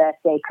around my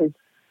birthday because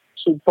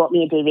she bought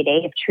me a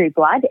DVD of True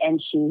Blood,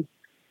 and she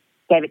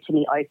gave it to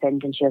me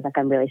opened, and she was like,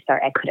 I'm really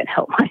sorry, I couldn't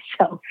help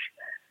myself.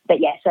 But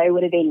yeah, so it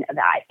would have been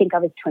about, I think I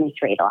was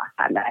 23 the last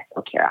time that I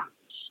saw Kira.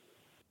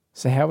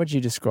 So how would you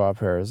describe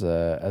her as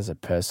a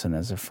person,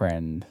 as a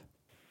friend?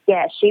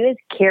 Yeah, she was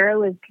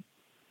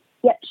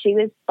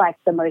like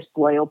the most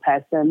loyal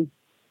person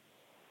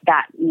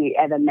that you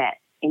ever met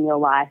in your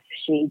life.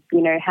 She,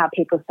 you know how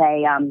people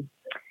say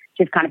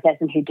she's the kind of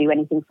person who'd do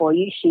anything for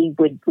you. She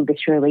would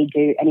literally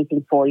do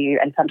anything for you,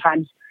 and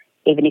sometimes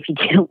even if you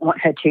didn't want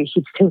her to,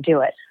 she'd still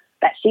do it.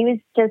 But she was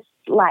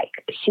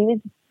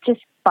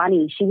just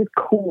funny. She was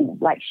cool.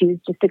 Like, she was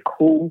just a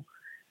cool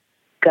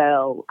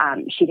girl.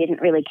 She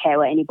didn't really care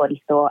what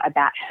anybody thought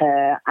about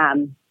her.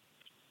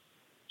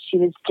 She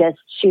was just,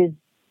 you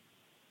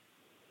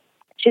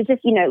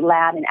know,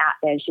 loud and out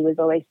there. She was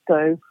always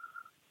so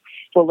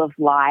full of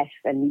life,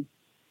 and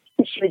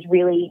she was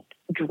really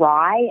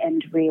dry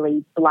and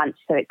really blunt,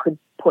 so it could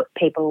put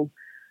people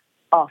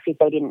off if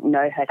they didn't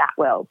know her that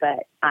well.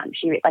 But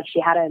she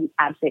had an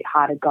absolute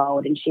heart of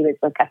gold, and she was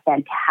like a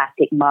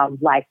fantastic mum.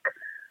 Like,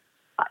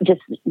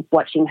 just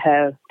watching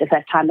her the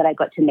first time that I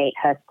got to meet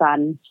her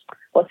son,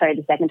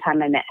 the second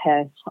time I met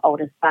her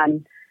oldest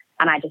son,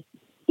 and I just,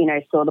 you know,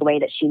 saw the way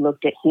that she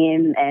looked at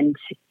him, and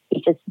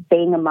it just,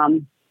 being a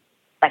mum,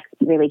 like,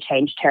 really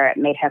changed her. It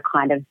made her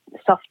kind of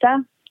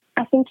softer,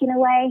 I think, in a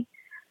way.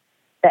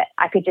 But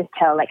I could just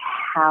tell, like,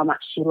 how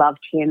much she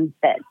loved him.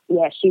 But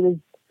yeah, she was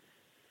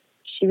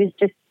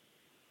just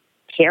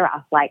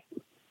Kira. Like,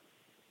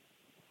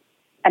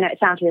 I know it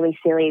sounds really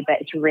silly, but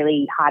it's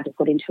really hard to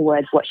put into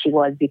words what she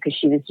was, because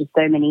she was just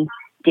so many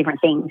different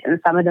things, and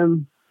some of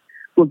them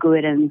were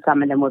good and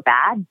some of them were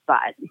bad.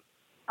 But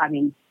I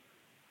mean,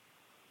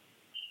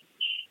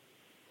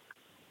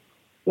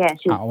 yeah,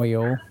 Aren't we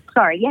all?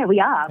 Sorry, yeah, we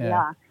are. Yeah. We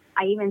are.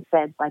 I even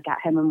said, like, at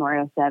her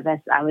memorial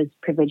service, I was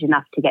privileged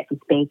enough to get to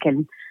speak,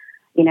 and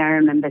you know, I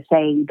remember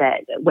saying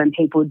that when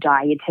people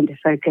die, you tend to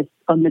focus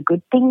on the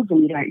good things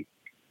and you don't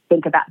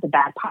think about the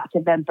bad parts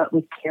of them. But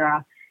with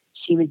Kira,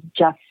 she was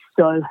just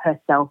so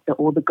herself that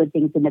all the good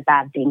things and the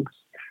bad things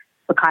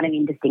were kind of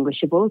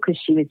indistinguishable, because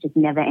she was just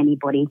never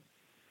anybody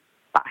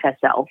but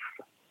herself.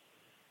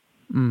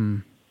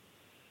 Mm.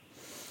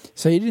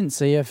 So you didn't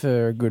see her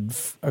for a good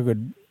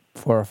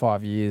 4 or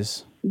 5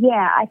 years?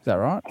 Yeah. Is that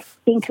right? I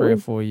think 3 or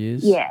 4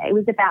 years? Yeah, it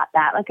was about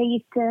that. Like, I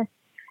used to...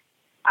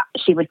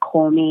 she would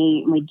call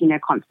me and we'd, you know,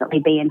 constantly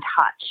be in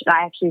touch.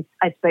 I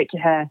spoke to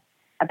her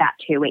about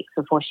 2 weeks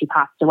before she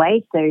passed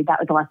away, so that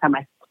was the last time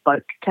I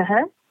spoke to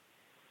her.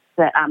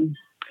 But,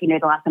 you know,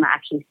 the last time I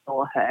actually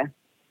saw her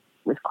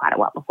was quite a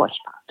while before she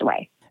passed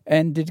away.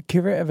 And did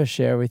Kira ever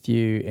share with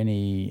you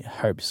any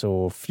hopes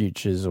or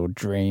futures or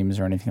dreams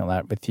or anything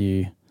like that with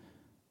you?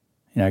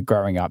 You know,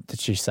 growing up, did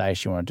she say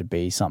she wanted to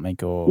be something,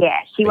 or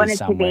she wanted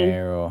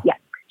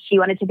she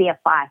wanted to be a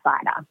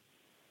firefighter.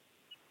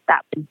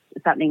 That was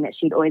something that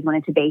she'd always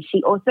wanted to be.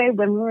 She also,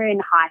 when we were in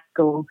high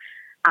school,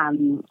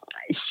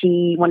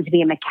 she wanted to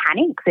be a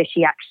mechanic. So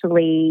she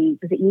actually,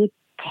 was it year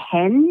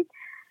 10,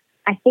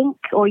 I think,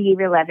 or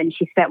year 11,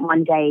 she spent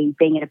one day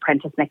being an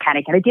apprentice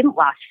mechanic, and it didn't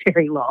last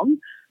very long,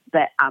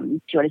 but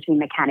she wanted to be a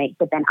mechanic.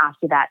 But then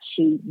after that,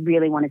 she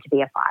really wanted to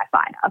be a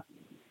firefighter.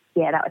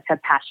 Yeah, that was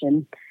her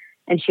passion.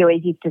 And she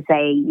always used to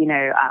say, you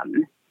know,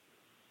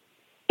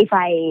 if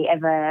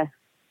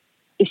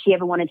she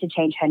ever wanted to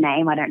change her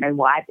name, I don't know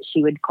why, but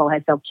she would call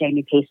herself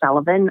Jamie P.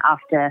 Sullivan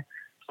after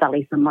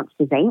Sully from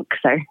Monsters, Inc.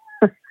 So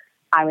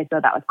I always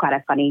thought that was quite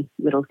a funny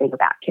little thing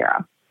about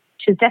Kira.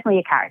 She was definitely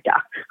a character.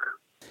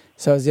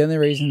 So is the only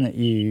reason that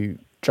you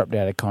dropped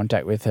out of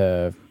contact with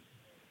her,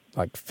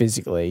 like,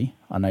 physically,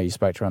 I know you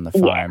spoke to her on the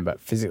phone,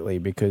 but physically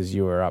because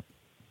you were up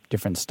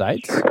different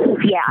states?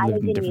 Yeah, I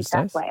lived in New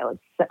South Wales,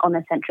 on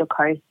the Central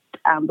Coast,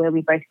 where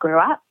we both grew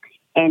up.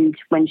 And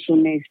when she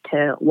moved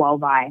to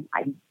Wolvi,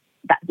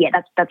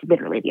 that's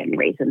literally the only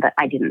reason that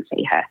I didn't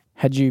see her.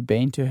 Had you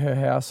been to her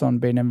house on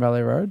Beanham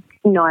Valley Road?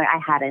 No, I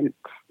hadn't.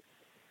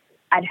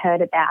 I'd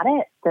heard about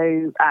it,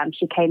 so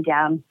she came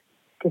down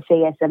to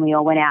see us, and we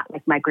all went out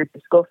with my group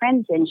of school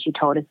friends, and she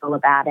told us all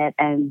about it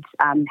and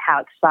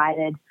how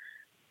excited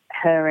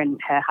her and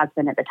her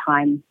husband at the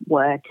time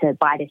were to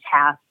buy this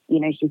house. You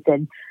know, she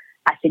said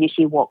as soon as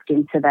she walked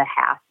into the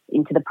house,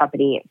 into the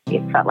property,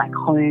 it felt like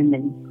home,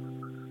 and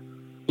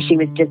she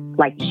was just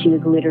like, she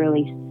was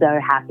literally so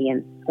happy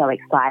and so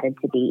excited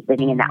to be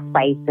living in that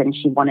place, and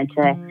she wanted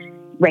to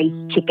raise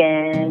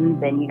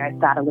chickens and, you know,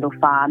 start a little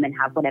farm and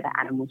have whatever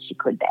animals she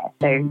could there.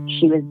 So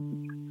she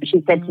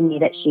said to me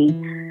that she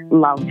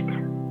loved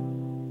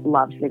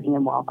living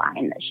in Wolvi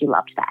and that she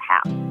loved that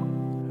house.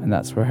 And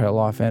that's where her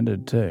life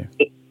ended too.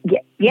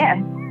 Yeah.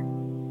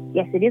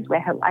 Yes, it is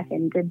where her life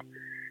ended.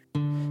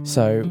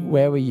 So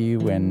where were you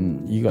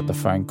when you got the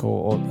phone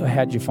call, or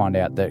how did you find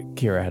out that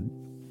Kira had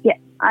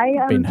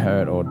been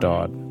hurt or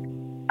died?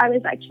 I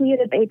was actually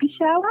at a baby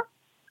shower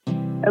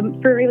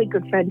for a really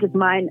good friend of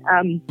mine.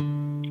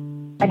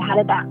 I'd had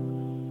about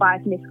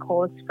 5 missed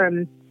calls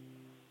from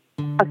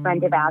a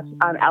friend of ours.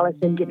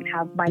 Alison didn't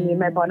have my new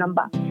mobile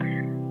number.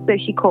 So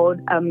she called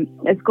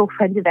a school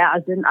friend of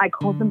ours, and I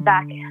called them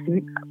back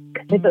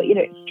because I thought,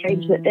 it's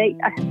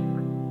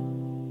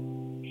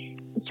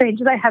strange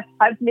that I have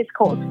 5 missed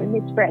calls from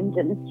this friend.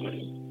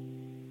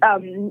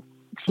 And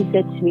she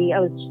said to me,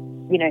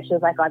 she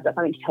was like, I've got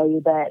something to tell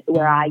you, but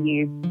where are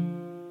you?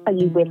 Are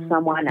you with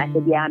someone? I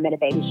said, yeah, I'm at a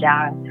baby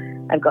shower.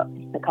 I've got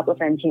a couple of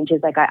friends here. And she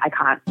was like, I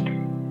can't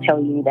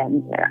tell you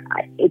then.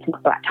 It's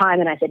not the right time.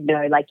 And I said,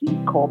 no,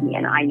 you called me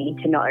and I need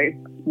to know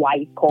why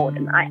you called.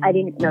 And I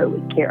didn't know it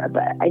was Kira,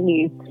 but I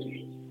knew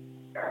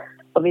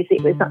obviously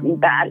it was something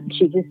bad.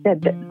 She just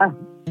said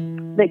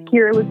that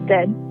Kira was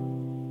dead.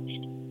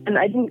 And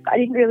I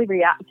didn't really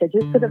react. I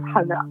just sort of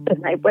hung up,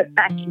 and I went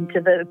back into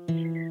the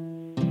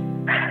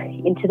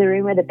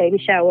room where the baby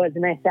shower was,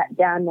 and I sat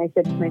down and I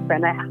said to my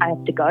friend, I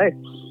have to go.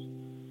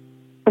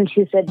 And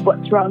she said,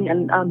 what's wrong?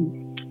 And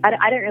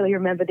I don't really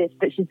remember this,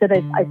 but she said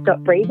I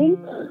stopped breathing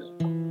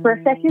for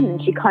a second,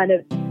 and she kind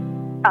of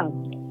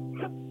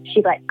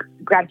she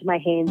grabbed my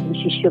hands and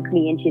she shook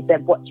me and she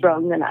said, what's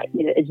wrong? And I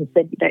just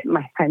said,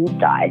 my friend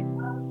died.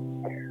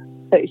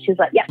 So she was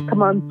like, yeah,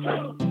 come on,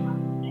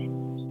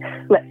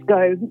 let's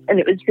go. And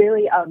it was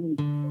really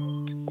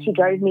she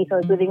drove me, so I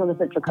was living on the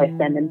Central Coast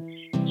then, and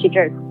she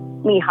drove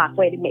me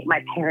halfway to meet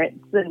my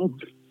parents. And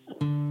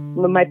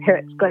when my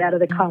parents got out of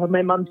the car,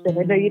 my mum said,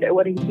 I know you don't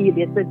want to hear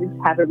this, I just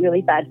have a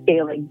really bad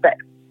feeling but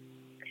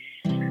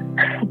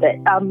that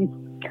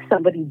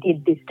somebody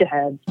did this to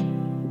her.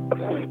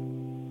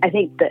 I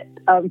think that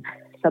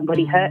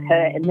somebody hurt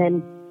her, and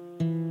then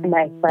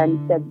my friend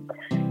said,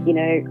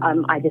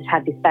 I just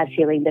had this bad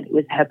feeling that it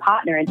was her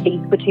partner. And these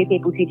were 2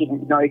 people who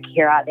didn't know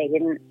Kira.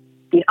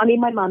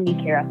 My mum knew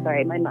Kira,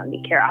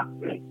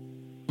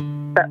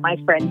 but my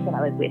friend that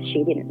I was with,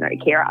 she didn't know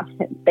Kira.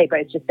 They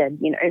both just said,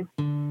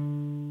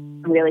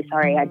 I'm really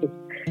sorry, I just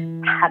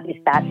had this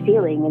bad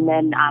feeling. And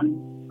then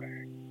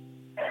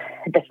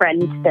the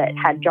friend that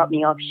had dropped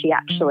me off, she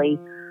actually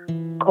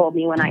called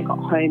me when I got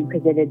home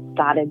because it had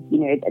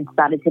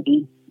started to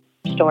be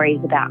stories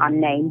about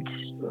an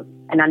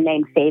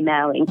unnamed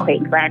female in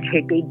Queensland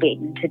who'd been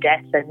beaten to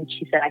death. And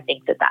she said, I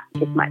think that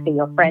this might be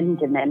your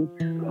friend. And then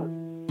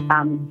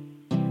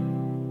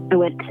I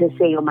went to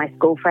see all my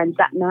school friends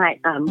that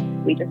night.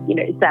 We just,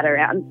 sat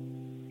around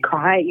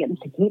crying and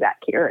thinking about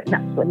Kira, and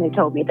that's when they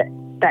told me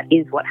that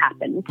is what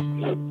happened.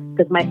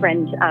 Because my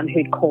friend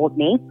who'd called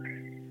me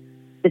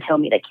to tell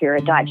me that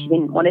Kira died, she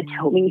didn't want to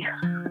tell me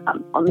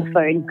on the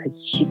phone because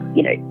she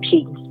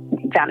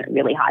found it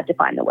really hard to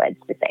find the words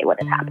to say what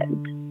had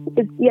happened.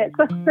 It's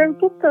a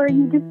horrible story.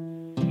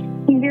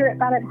 You hear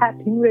about it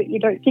happening, but you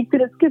don't think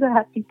that it's going to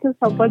happen to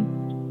someone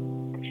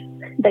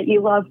that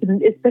you love,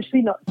 and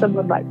especially not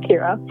someone like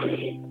Kira.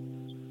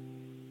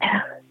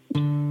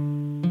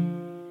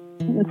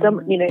 And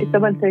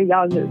someone so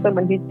young,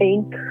 someone who's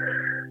been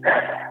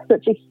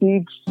such a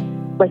huge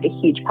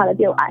part of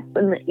your life,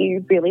 and that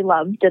you really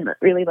loved and that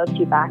really loved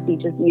you back. You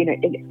just,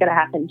 think it's going to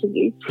happen to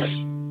you.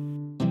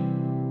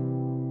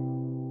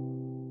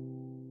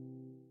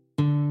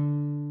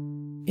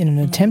 In an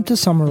attempt to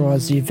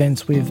summarise the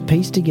events, we have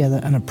pieced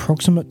together an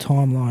approximate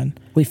timeline.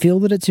 We feel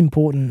that it's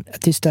important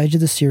at this stage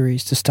of the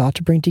series to start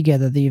to bring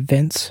together the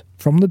events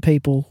from the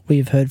people we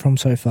have heard from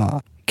so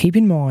far. Keep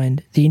in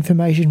mind, the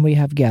information we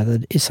have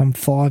gathered is some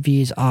 5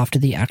 years after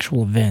the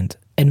actual event,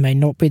 and may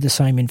not be the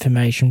same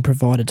information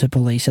provided to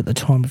police at the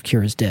time of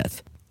Kira's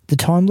death. The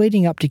time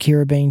leading up to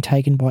Kira being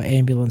taken by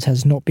ambulance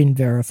has not been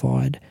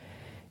verified,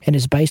 and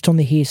is based on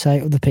the hearsay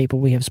of the people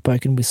we have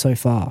spoken with so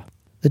far.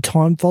 The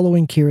time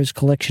following Kira's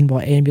collection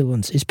by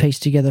ambulance is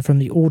pieced together from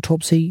the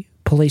autopsy,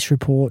 police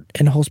report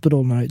and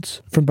hospital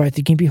notes from both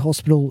the Gympie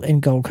Hospital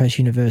and Gold Coast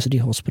University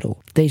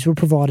Hospital. These were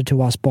provided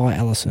to us by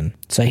Alison.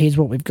 So here's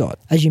what we've got.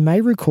 As you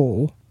may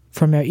recall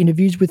from our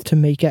interviews with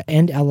Tamika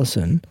and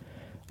Alison,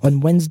 on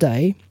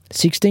Wednesday,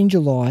 16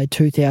 July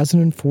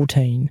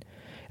 2014,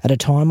 at a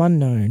time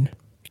unknown,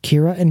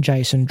 Kira and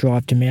Jason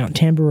drive to Mount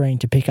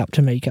Tamborine to pick up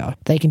Tamika.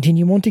 They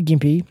continue on to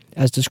Gympie,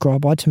 as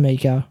described by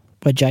Tamika,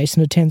 where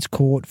Jason attends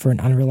court for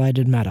an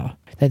unrelated matter.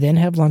 They then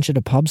have lunch at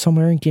a pub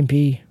somewhere in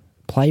Gympie,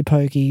 play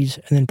pokies,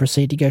 and then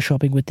proceed to go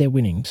shopping with their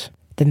winnings.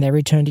 Then they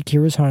return to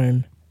Kira's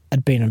home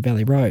at Beanham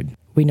Valley Road.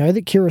 We know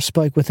that Kira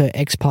spoke with her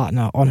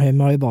ex-partner on her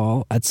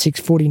mobile at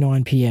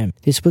 6:49 p.m.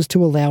 This was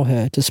to allow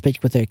her to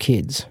speak with her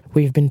kids.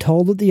 We have been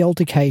told that the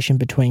altercation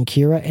between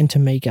Kira and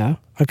Tamika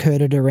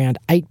occurred at around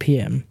 8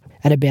 p.m.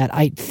 At about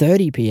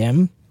 8:30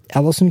 p.m,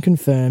 Alison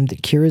confirmed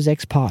that Kira's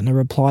ex-partner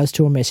replies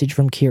to a message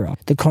from Kira.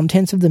 The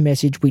contents of the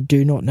message we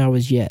do not know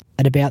as yet.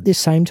 At about this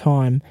same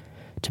time,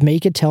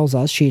 Tamika tells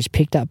us she is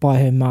picked up by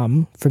her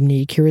mum from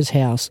near Kira's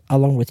house,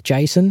 along with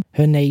Jason,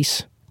 her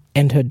niece,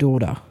 and her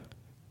daughter.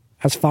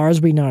 As far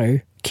as we know,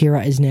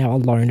 Kira is now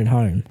alone at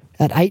home.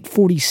 At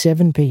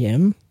 8:47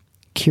 p.m,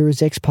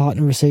 Kira's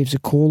ex-partner receives a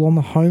call on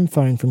the home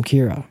phone from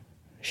Kira.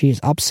 She is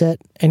upset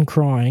and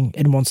crying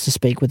and wants to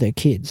speak with her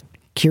kids.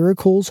 Kira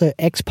calls her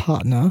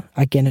ex-partner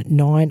again at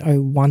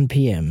 9:01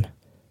 p.m.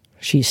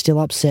 She is still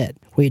upset.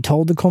 We are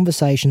told the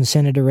conversation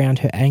centered around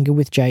her anger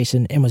with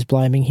Jason and was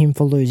blaming him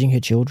for losing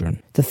her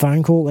children. The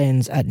phone call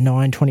ends at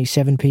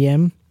 9:27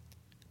 p.m.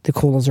 The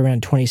call is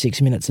around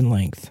 26 minutes in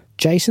length.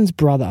 Jason's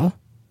brother,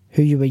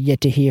 who you are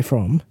yet to hear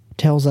from,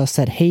 tells us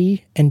that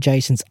he and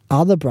Jason's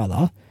other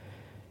brother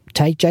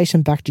take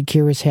Jason back to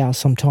Kira's house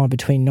sometime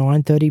between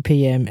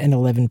 9:30pm and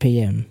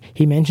 11pm.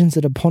 He mentions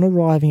that upon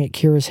arriving at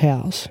Kira's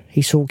house,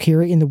 he saw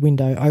Kira in the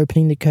window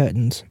opening the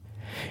curtains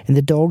and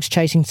the dogs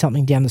chasing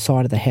something down the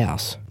side of the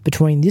house.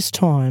 Between this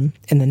time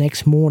and the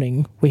next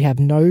morning, we have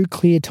no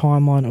clear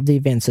timeline of the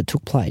events that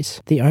took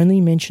place. The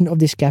only mention of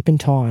this gap in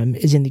time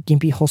is in the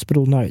Gympie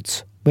Hospital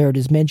notes, where it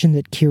is mentioned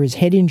that Kira's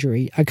head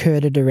injury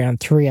occurred at around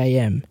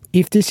 3am.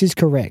 If this is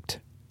correct,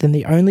 then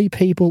the only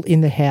people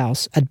in the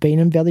house at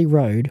Beanham Valley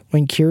Road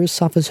when Kira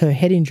suffers her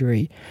head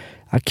injury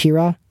are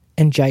Kira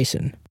and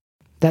Jason.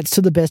 That's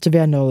to the best of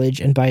our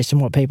knowledge and based on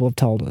what people have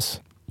told us.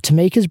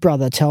 Tamika's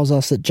brother tells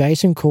us that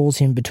Jason calls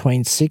him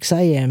between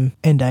 6am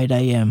and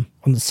 8am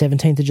on the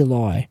 17th of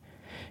July.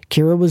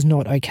 Kira was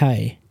not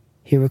okay.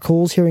 He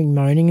recalls hearing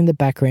moaning in the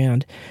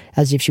background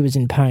as if she was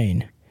in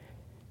pain.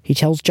 He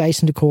tells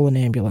Jason to call an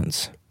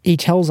ambulance. He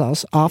tells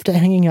us after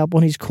hanging up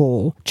on his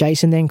call,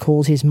 Jason then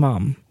calls his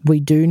mum.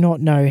 We do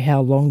not know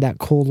how long that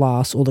call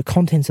lasts or the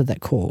contents of that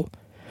call.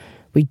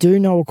 We do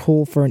know a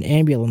call for an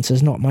ambulance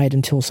is not made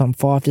until some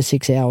 5 to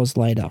 6 hours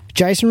later.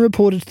 Jason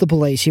reported to the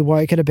police he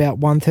woke at about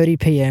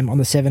 1:30pm on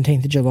the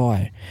 17th of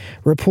July.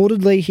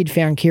 Reportedly, he'd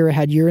found Kira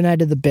had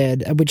urinated the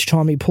bed, at which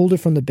time he pulled her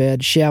from the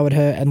bed, showered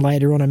her, and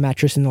laid her on a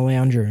mattress in the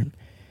lounge room.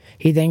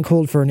 He then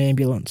called for an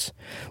ambulance,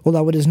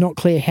 although it is not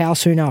clear how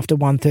soon after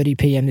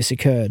 1:30pm this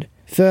occurred.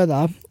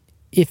 Further,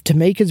 if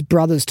Tamika's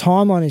brother's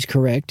timeline is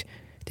correct,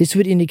 this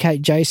would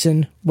indicate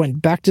Jason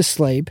went back to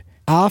sleep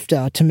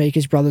after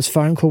Tamika's brother's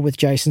phone call with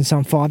Jason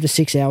some 5 to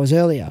 6 hours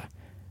earlier,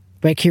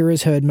 where Kira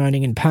is heard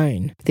moaning in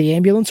pain. The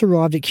ambulance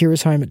arrived at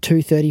Kira's home at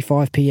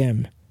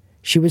 2:35pm.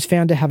 She was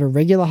found to have a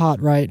regular heart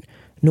rate,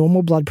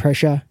 normal blood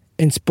pressure,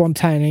 and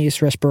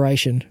spontaneous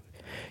respiration.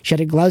 She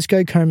had a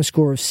Glasgow Coma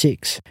score of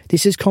 6.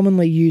 This is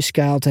commonly used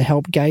scale to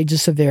help gauge the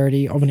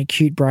severity of an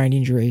acute brain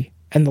injury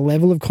and the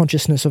level of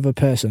consciousness of a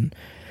person.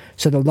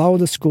 So the lower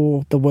the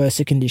score, the worse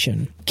the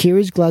condition.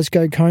 Kira's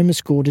Glasgow Coma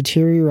score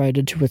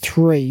deteriorated to a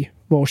 3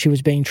 while she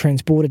was being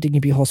transported to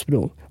Gympie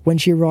Hospital, when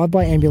she arrived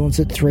by ambulance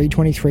at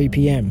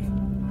 3:23pm.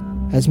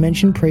 As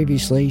mentioned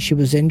previously, she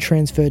was then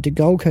transferred to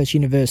Gold Coast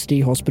University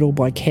Hospital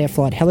by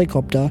Careflight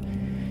helicopter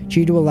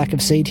due to a lack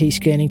of CT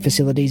scanning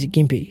facilities at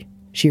Gympie.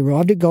 She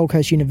arrived at Gold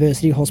Coast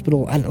University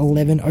Hospital at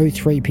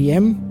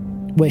 11:03pm,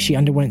 where she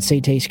underwent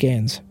CT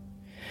scans.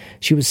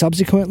 She was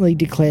subsequently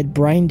declared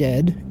brain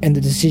dead, and the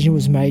decision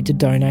was made to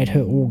donate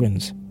her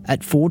organs.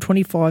 At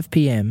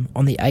 4:25pm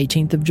on the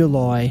 18th of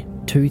July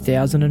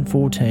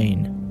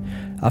 2014,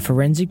 a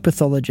forensic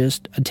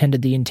pathologist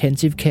attended the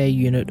intensive care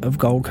unit of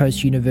Gold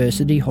Coast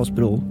University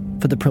Hospital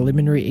for the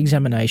preliminary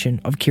examination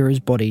of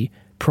Kira's body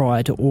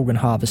prior to organ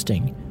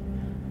harvesting.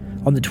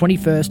 On the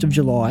 21st of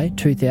July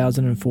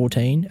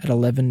 2014 at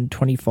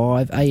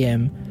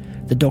 11:25am,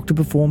 the doctor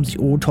performs the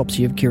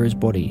autopsy of Kira's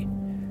body,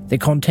 the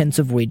contents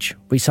of which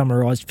we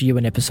summarised for you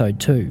in episode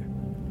 2.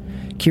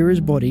 Kira's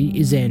body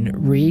is then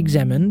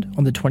re-examined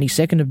on the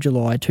 22nd of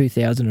July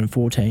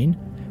 2014,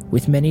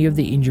 with many of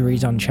the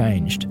injuries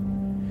unchanged.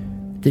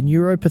 The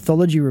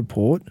neuropathology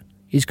report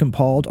is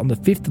compiled on the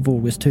 5th of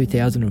August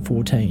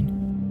 2014.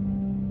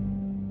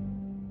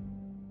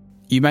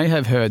 You may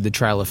have heard the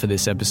trailer for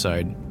this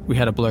episode. We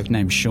had a bloke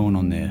named Sean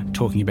on there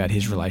talking about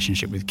his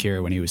relationship with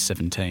Kira when he was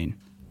 17.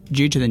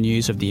 Due to the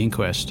news of the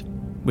inquest,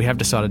 we have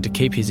decided to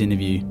keep his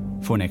interview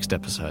for next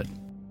episode.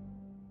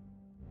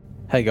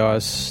 Hey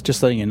guys,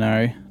 just letting you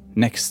know,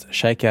 next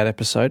Shakeout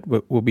episode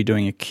we'll be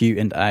doing a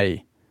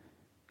Q&A,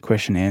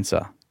 question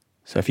answer.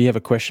 So if you have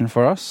a question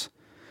for us,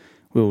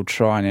 we'll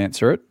try and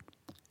answer it.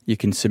 You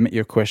can submit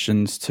your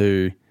questions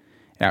to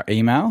our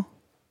email,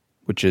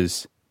 which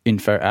is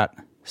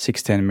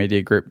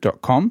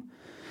info@610mediagroup.com.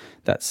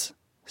 That's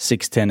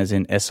 610 as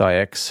in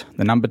SIX,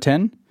 the number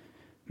 10,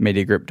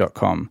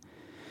 mediagroup.com.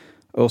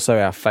 Also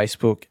our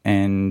Facebook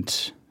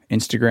and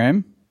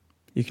Instagram.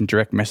 You can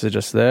direct message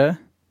us there.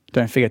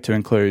 Don't forget to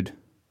include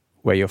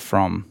where you're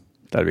from.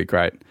 That'd be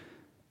great.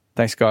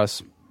 Thanks,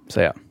 guys.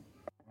 See ya.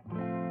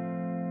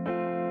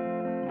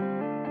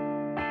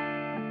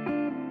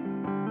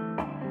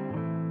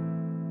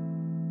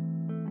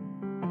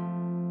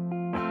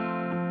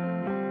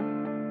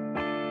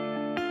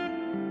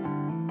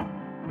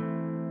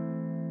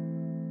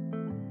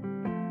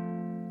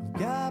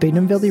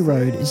 Beanham Valley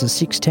Road is a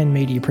 610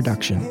 Media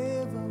production.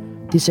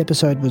 This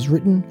episode was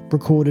written,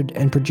 recorded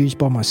and produced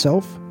by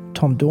myself,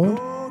 Tom Daunt,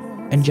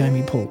 and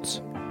Jamie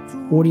Pultz.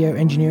 Audio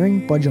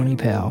engineering by Johnny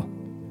Powell.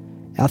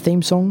 Our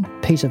theme song,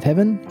 Piece of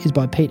Heaven, is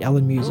by Pete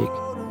Allen Music.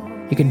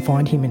 You can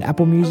find him in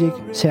Apple Music,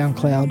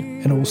 SoundCloud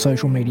and all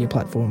social media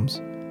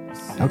platforms.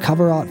 Our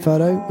cover art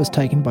photo was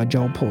taken by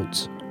Joel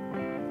Pultz.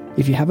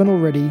 If you haven't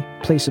already,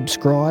 please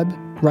subscribe,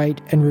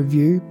 rate and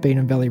review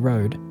Beanham Valley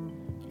Road.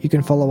 You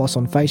can follow us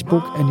on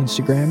Facebook and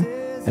Instagram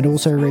and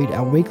also read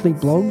our weekly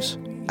blogs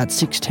at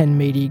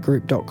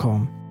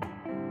 610mediagroup.com.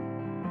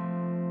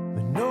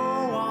 But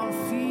no one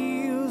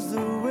feels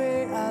the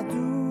way I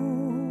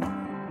do.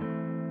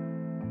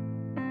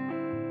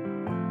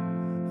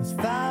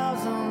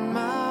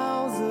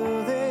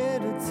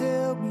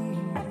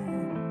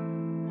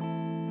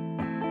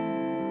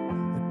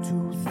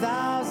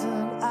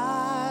 2,000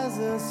 eyes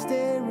are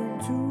staring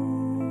too.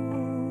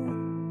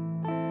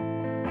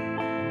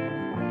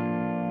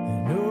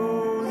 And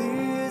oh,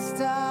 this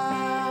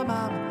time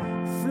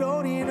I'm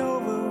floating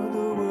over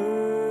the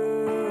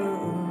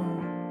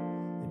world.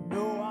 And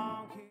no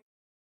one can.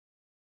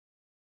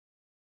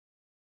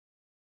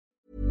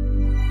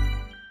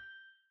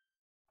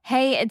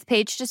 Hey, it's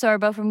Paige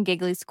DeSorbo from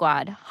Giggly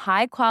Squad.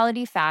 High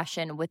quality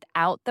fashion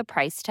without the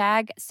price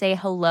tag. Say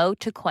hello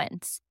to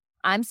Quince.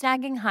 I'm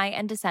snagging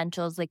high-end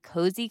essentials like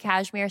cozy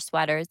cashmere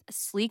sweaters,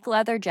 sleek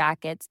leather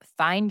jackets,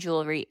 fine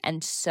jewelry,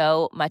 and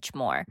so much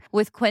more.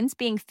 With Quince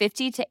being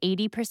 50 to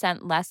 80%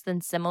 less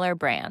than similar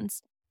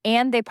brands.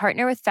 And they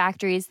partner with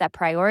factories that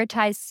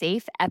prioritize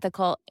safe,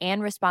 ethical,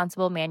 and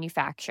responsible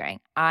manufacturing.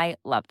 I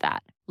love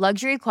that.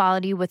 Luxury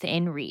quality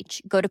within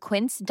reach. Go to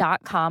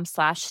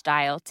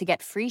quince.com/style to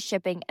get free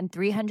shipping and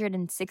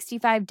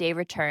 365-day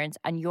returns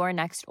on your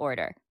next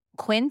order.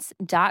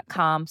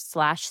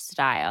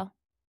 Quince.com/style.